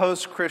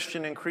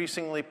 post-Christian,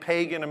 increasingly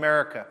pagan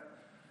America.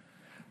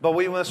 But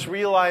we must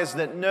realize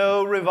that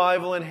no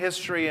revival in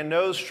history and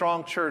no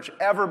strong church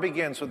ever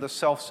begins with a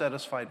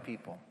self-satisfied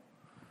people.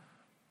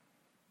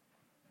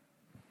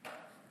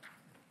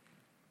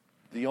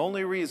 The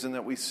only reason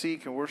that we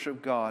seek and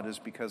worship God is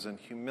because in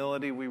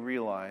humility we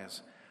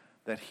realize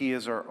that he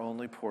is our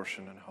only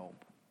portion and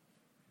hope.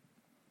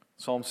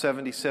 Psalm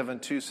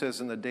 77:2 says,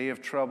 "In the day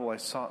of trouble I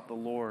sought the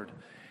Lord,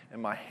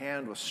 and my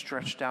hand was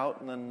stretched out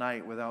in the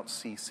night without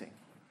ceasing."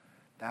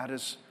 That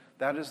is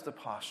the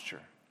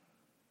posture.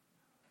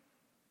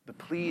 The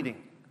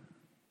pleading,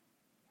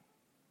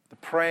 the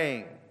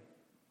praying,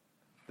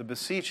 the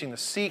beseeching, the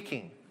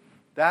seeking.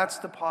 That's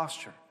the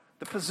posture.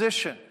 The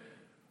position.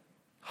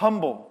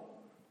 Humble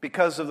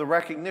because of the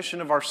recognition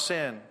of our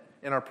sin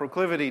and our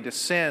proclivity to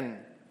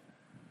sin.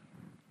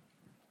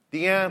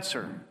 The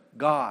answer,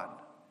 God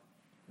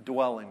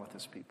dwelling with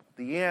his people.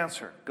 The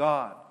answer,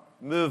 God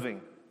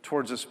moving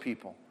towards his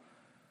people.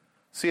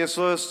 C.S.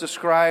 Lewis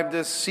described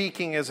this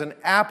seeking as an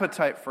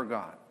appetite for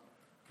God.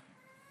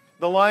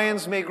 The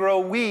lions may grow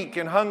weak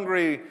and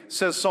hungry,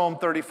 says Psalm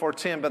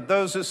 34:10, but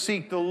those who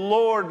seek the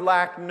Lord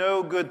lack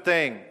no good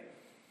thing.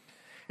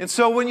 And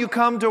so when you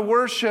come to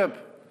worship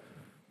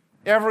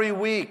every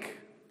week,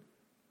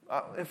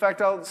 in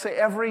fact, I'll say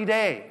every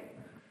day,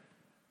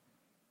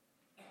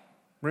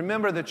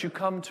 remember that you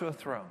come to a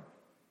throne.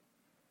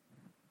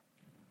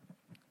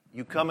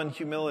 You come in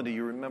humility.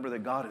 You remember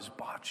that God has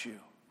bought you.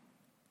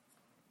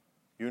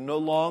 You're no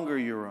longer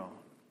your own.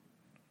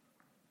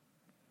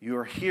 You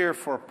are here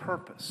for a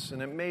purpose,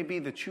 and it may be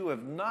that you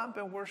have not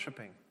been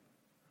worshiping.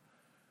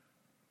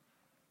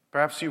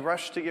 Perhaps you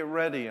rushed to get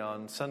ready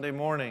on Sunday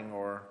morning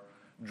or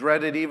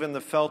dreaded even the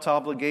felt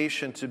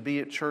obligation to be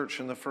at church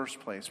in the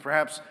first place.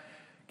 Perhaps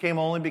came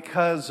only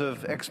because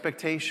of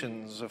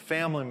expectations of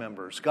family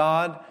members.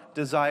 God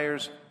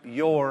desires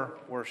your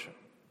worship.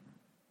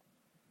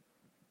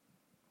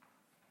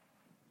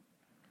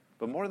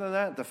 But more than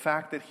that, the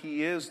fact that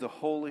he is the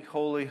holy,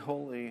 holy,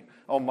 holy,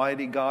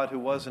 almighty God who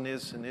was and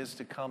is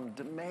to come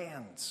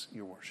demands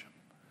your worship.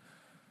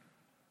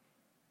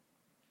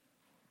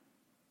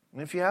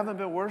 And if you haven't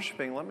been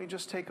worshiping, let me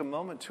just take a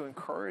moment to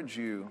encourage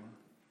you.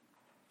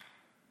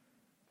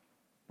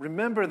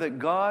 Remember that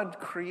God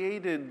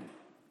created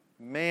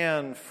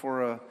man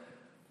for a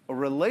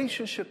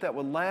relationship that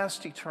would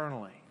last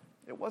eternally.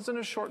 It wasn't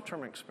a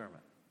short-term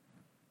experiment.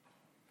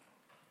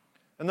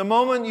 And the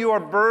moment you are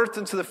birthed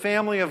into the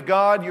family of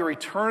God, your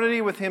eternity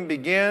with him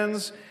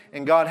begins,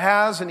 and God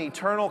has an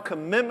eternal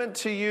commitment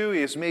to you. He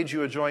has made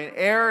you a joint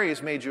heir. He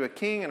has made you a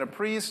king and a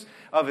priest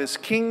of his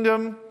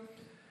kingdom.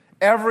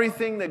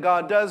 Everything that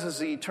God does has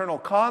the eternal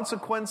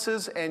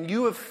consequences, and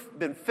you have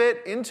been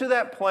fit into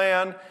that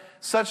plan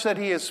such that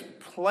he has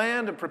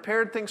planned and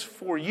prepared things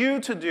for you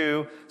to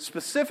do,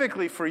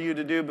 specifically for you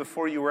to do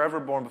before you were ever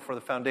born, before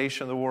the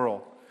foundation of the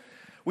world.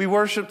 We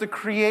worship the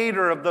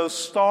creator of those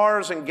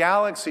stars and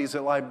galaxies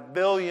that lie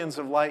billions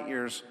of light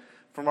years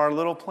from our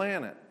little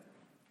planet.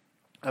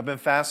 I've been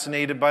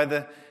fascinated by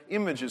the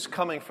images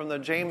coming from the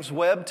James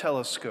Webb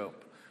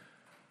telescope,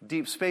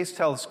 deep space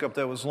telescope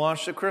that was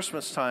launched at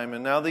Christmas time,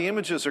 and now the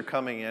images are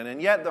coming in.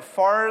 And yet the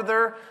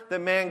farther that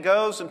man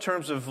goes in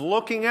terms of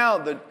looking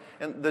out,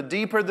 and the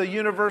deeper the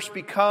universe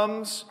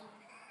becomes,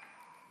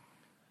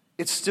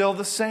 it's still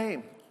the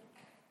same.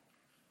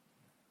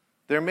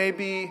 There may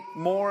be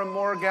more and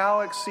more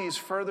galaxies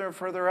further and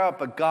further out,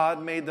 but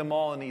God made them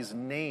all and he's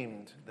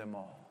named them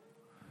all.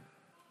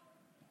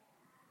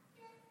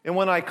 And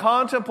when I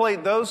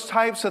contemplate those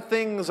types of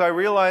things, I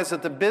realize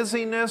that the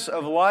busyness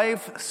of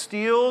life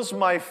steals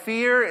my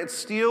fear. It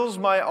steals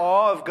my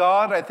awe of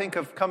God. I think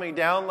of coming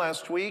down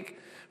last week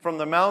from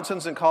the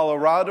mountains in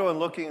Colorado and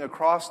looking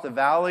across the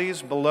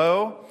valleys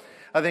below.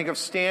 I think of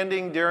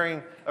standing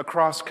during a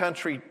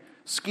cross-country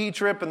ski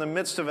trip in the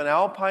midst of an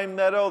alpine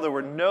meadow. There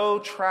were no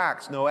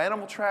tracks, no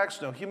animal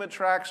tracks, no human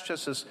tracks,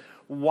 just this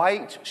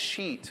white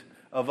sheet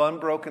of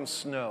unbroken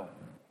snow.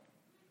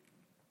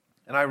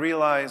 And I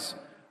realize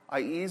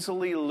I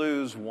easily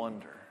lose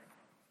wonder,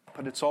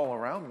 but it's all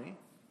around me.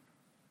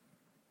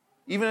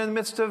 Even in the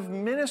midst of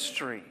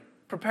ministry,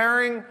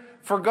 preparing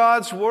for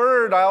God's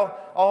Word, I'll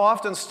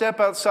often step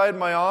outside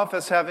my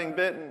office, having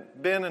been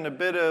in a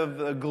bit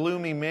of a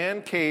gloomy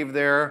man cave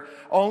there,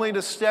 only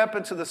to step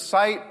into the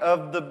sight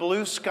of the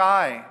blue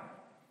sky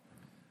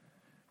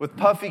with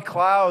puffy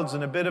clouds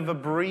and a bit of a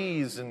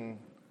breeze, and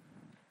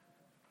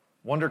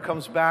wonder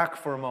comes back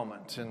for a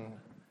moment.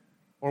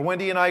 Or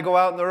Wendy and I go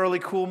out in the early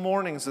cool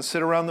mornings to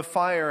sit around the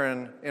fire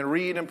and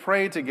read and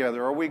pray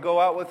together. Or we go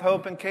out with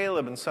Hope and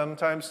Caleb, and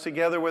sometimes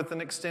together with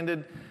an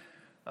extended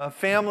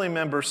family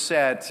member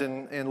set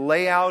and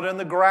lay out in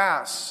the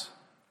grass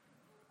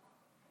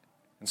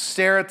and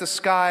stare at the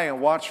sky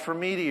and watch for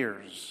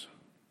meteors.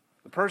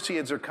 The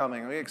Perseids are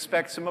coming. We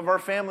expect some of our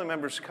family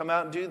members to come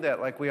out and do that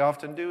like we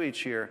often do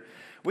each year.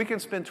 We can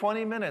spend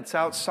 20 minutes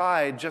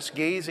outside just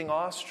gazing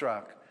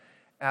awestruck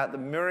at the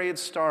myriad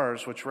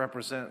stars which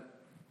represent.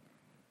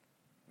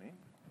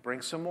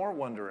 Bring some more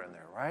wonder in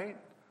there, right?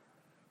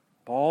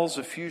 Balls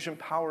of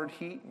fusion-powered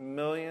heat,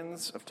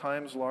 millions of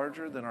times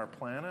larger than our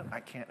planet. I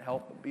can't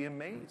help but be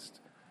amazed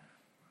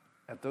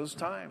at those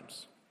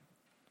times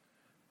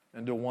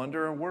and to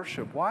wonder and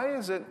worship. Why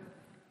is it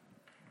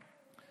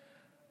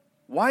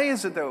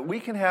that we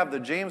can have the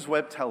James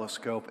Webb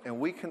Telescope and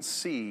we can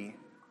see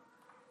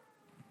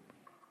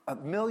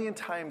 1,000,000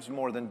 times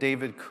more than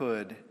David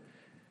could,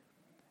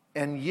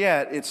 and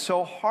yet it's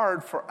so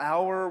hard for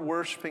our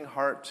worshiping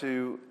heart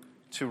to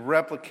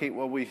replicate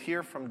what we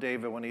hear from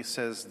David when he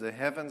says, the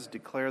heavens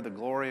declare the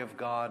glory of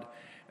God,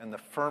 and the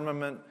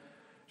firmament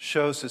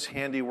shows his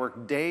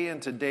handiwork. Day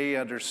into day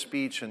utters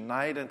speech, and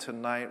night into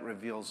night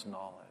reveals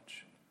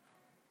knowledge.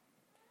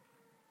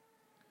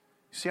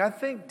 See, I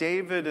think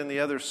David and the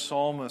other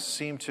psalmists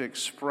seem to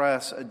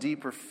express a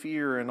deeper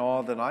fear and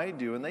awe than I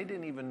do, and they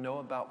didn't even know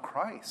about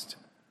Christ.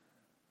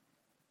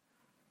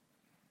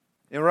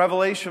 In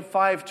Revelation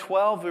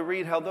 5:12, we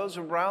read how those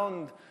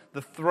around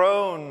the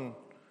throne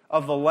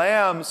of the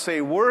Lamb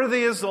say,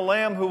 worthy is the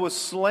Lamb who was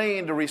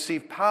slain to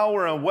receive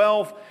power and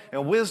wealth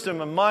and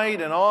wisdom and might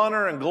and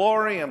honor and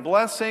glory and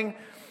blessing.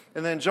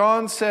 And then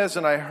John says,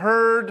 and I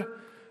heard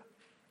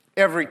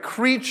every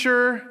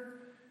creature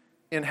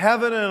in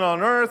heaven and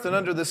on earth and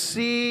under the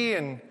sea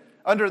and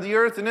under the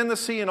earth and in the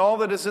sea and all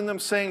that is in them,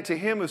 saying, to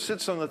him who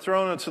sits on the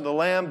throne and to the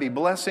Lamb be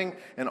blessing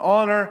and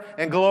honor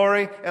and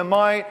glory and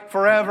might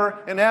forever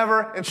and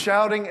ever, and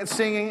shouting and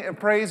singing and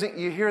praising.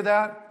 You hear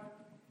that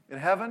in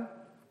heaven?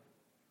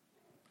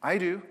 I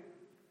do.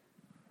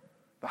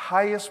 The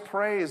highest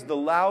praise, the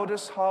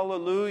loudest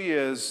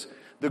hallelujahs,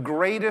 the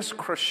greatest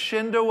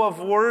crescendo of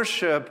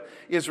worship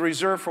is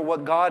reserved for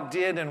what God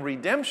did in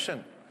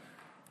redemption.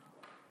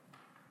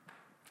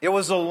 It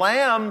was the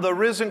Lamb, the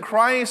risen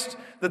Christ,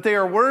 that they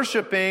are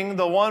worshiping,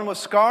 the one with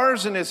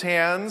scars in his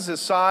hands,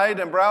 his side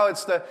and brow.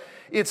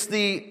 It's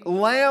the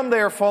Lamb they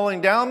are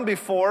falling down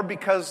before,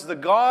 because the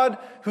God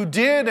who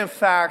did, in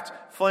fact,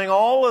 fling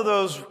all of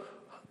those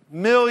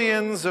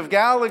millions of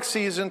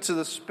galaxies into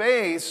the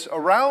space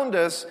around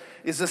us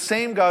is the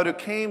same God who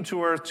came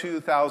to earth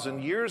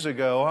 2,000 years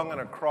ago, hung on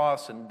a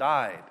cross and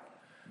died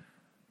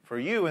for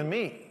you and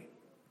me.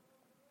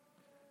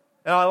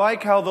 And I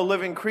like how the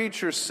living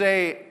creatures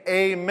say,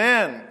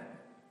 Amen.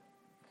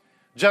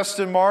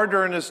 Justin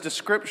Martyr, in his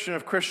description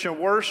of Christian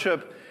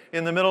worship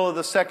in the middle of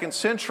the 2nd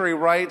century,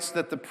 writes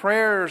that the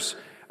prayers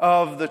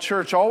of the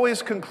church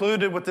always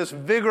concluded with this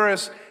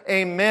vigorous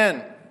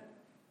Amen.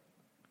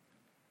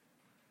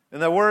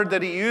 And the word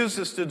that he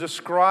uses to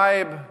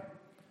describe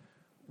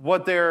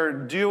what they're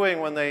doing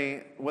when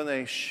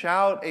they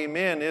shout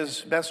amen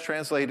is best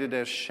translated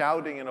as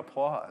shouting and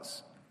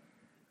applause.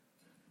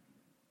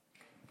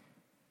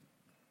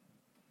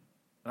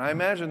 And I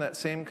imagine that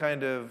same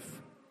kind of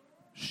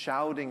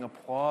shouting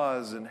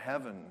applause in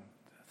heaven,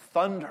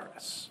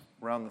 thunderous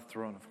around the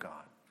throne of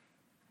God.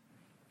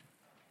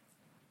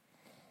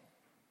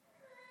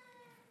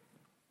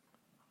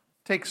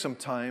 Take some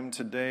time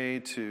today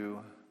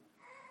to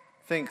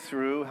think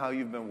through how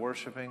you've been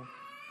worshiping.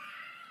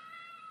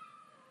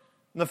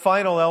 And the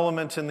final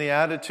element in the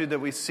attitude that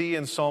we see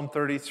in Psalm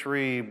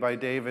 33 by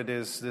David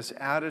is this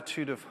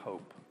attitude of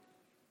hope.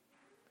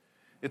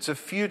 It's a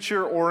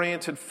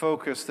future-oriented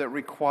focus that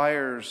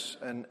requires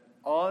an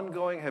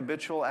ongoing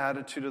habitual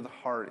attitude of the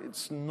heart.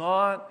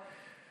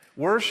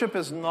 Worship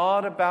is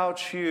not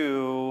about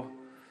you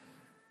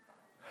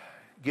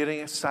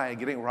getting excited,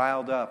 getting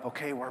riled up.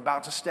 Okay, we're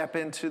about to step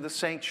into the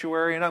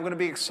sanctuary and I'm going to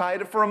be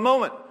excited for a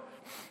moment.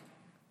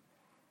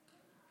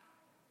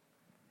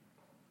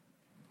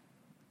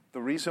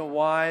 The reason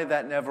why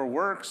that never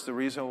works, the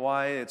reason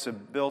why it's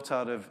built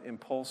out of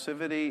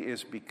impulsivity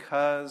is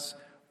because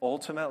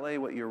ultimately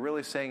what you're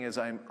really saying is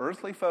I'm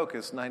earthly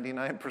focused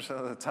 99%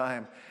 of the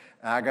time.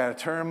 I got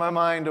to turn my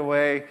mind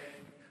away.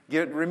 I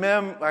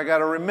got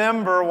to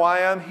remember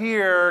why I'm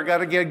here. Got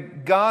to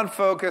get God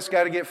focused.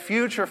 Got to get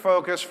future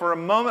focused for a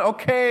moment.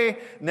 Okay,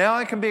 now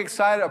I can be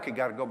excited. Okay,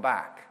 got to go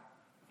back.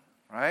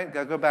 right?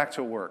 Got to go back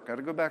to work. Got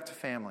to go back to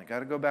family. Got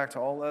to go back to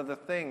all other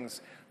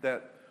things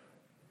that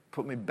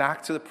put me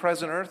back to the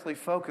present earthly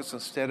focus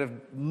instead of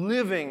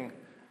living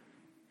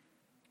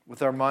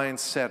with our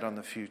minds set on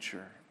the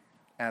future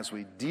as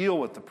we deal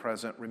with the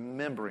present,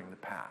 remembering the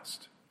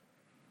past.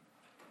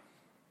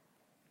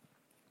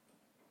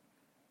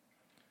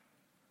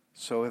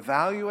 So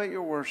evaluate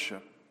your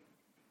worship.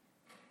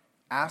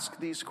 Ask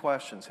these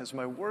questions. Has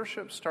my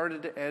worship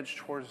started to edge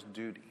towards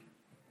duty?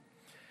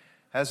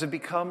 Has it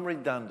become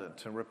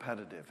redundant and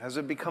repetitive? Has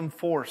it become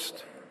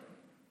forced?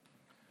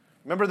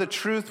 Remember, the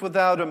truth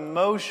without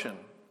emotion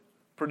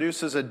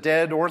produces a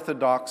dead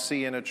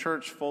orthodoxy in a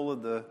church full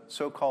of the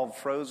so-called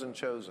frozen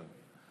chosen.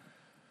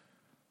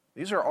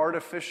 These are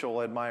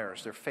artificial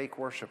admirers. They're fake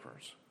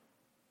worshipers.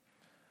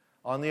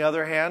 On the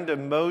other hand,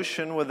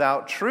 emotion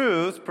without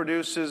truth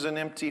produces an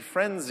empty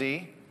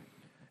frenzy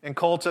and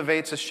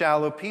cultivates a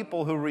shallow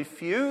people who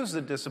refuse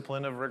the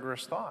discipline of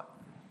rigorous thought.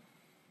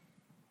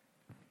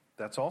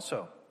 That's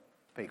also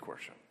fake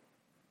worship.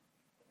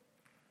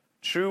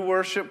 True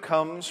worship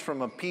comes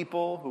from a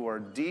people who are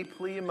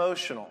deeply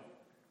emotional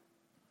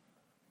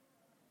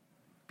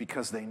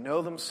because they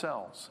know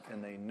themselves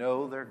and they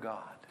know their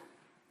God.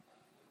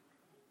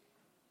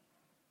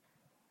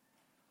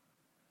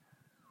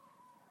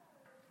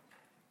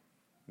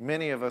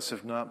 Many of us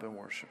have not been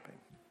worshiping.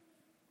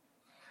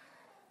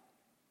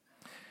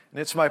 And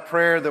it's my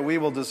prayer that we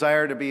will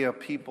desire to be a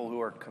people who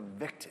are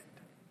convicted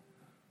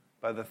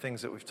by the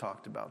things that we've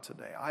talked about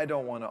today. I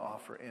don't want to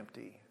offer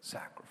empty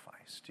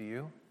sacrifice. Do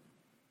you?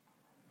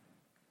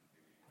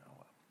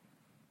 No.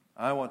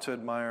 I want to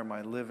admire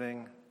my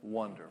living,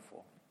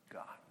 wonderful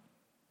God.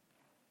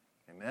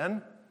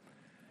 Amen?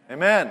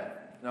 Amen.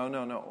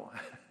 No.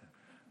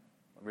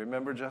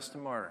 Remember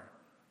Justin Martyr.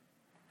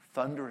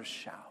 Thunderous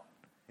shout.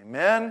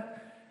 Amen?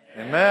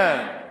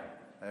 Amen.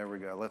 There we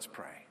go. Let's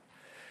pray.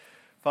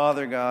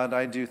 Father God,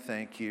 I do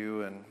thank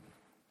you, and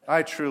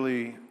I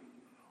truly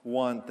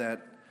want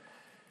that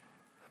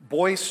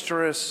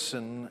boisterous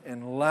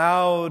and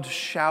loud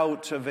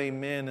shout of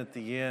amen at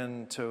the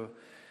end to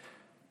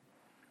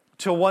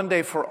one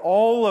day for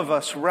all of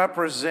us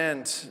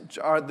represent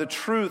the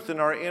truth in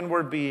our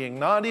inward being,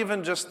 not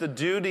even just the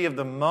duty of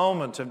the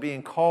moment of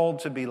being called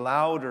to be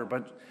louder,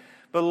 but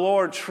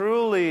Lord,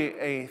 truly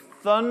a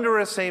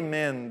thunderous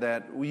amen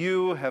that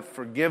you have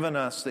forgiven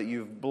us, that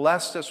you've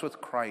blessed us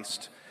with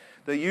Christ,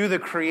 that you, the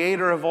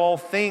creator of all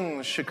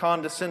things, should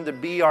condescend to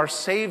be our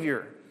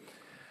Savior,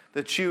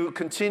 that you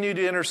continue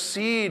to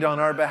intercede on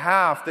our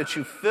behalf, that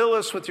you fill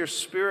us with your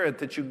Spirit,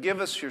 that you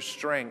give us your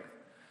strength.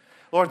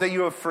 Lord, that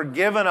you have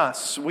forgiven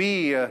us,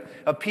 we, a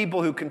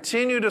people who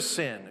continue to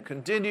sin,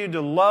 continue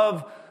to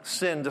love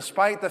sin,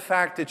 despite the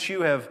fact that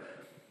you have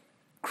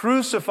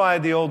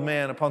crucified the old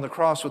man upon the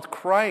cross with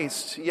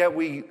Christ, yet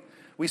we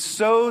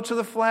sow to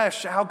the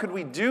flesh. How could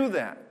we do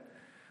that?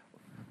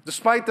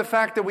 Despite the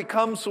fact that we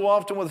come so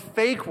often with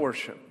fake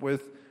worship,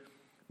 with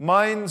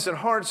minds and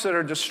hearts that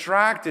are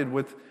distracted,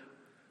 with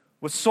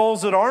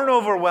souls that aren't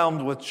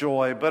overwhelmed with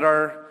joy, but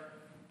are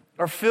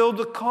filled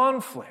with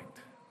conflict.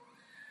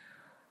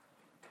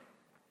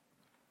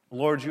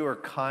 Lord, you are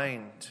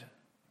kind.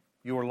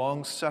 You are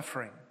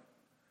long-suffering.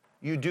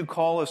 You do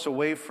call us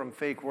away from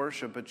fake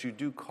worship, but you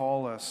do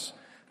call us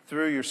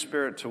through your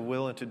Spirit to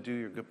will and to do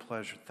your good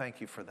pleasure. Thank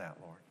you for that,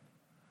 Lord.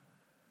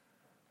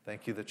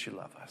 Thank you that you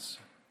love us.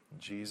 In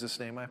Jesus'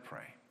 name I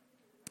pray.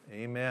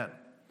 Amen.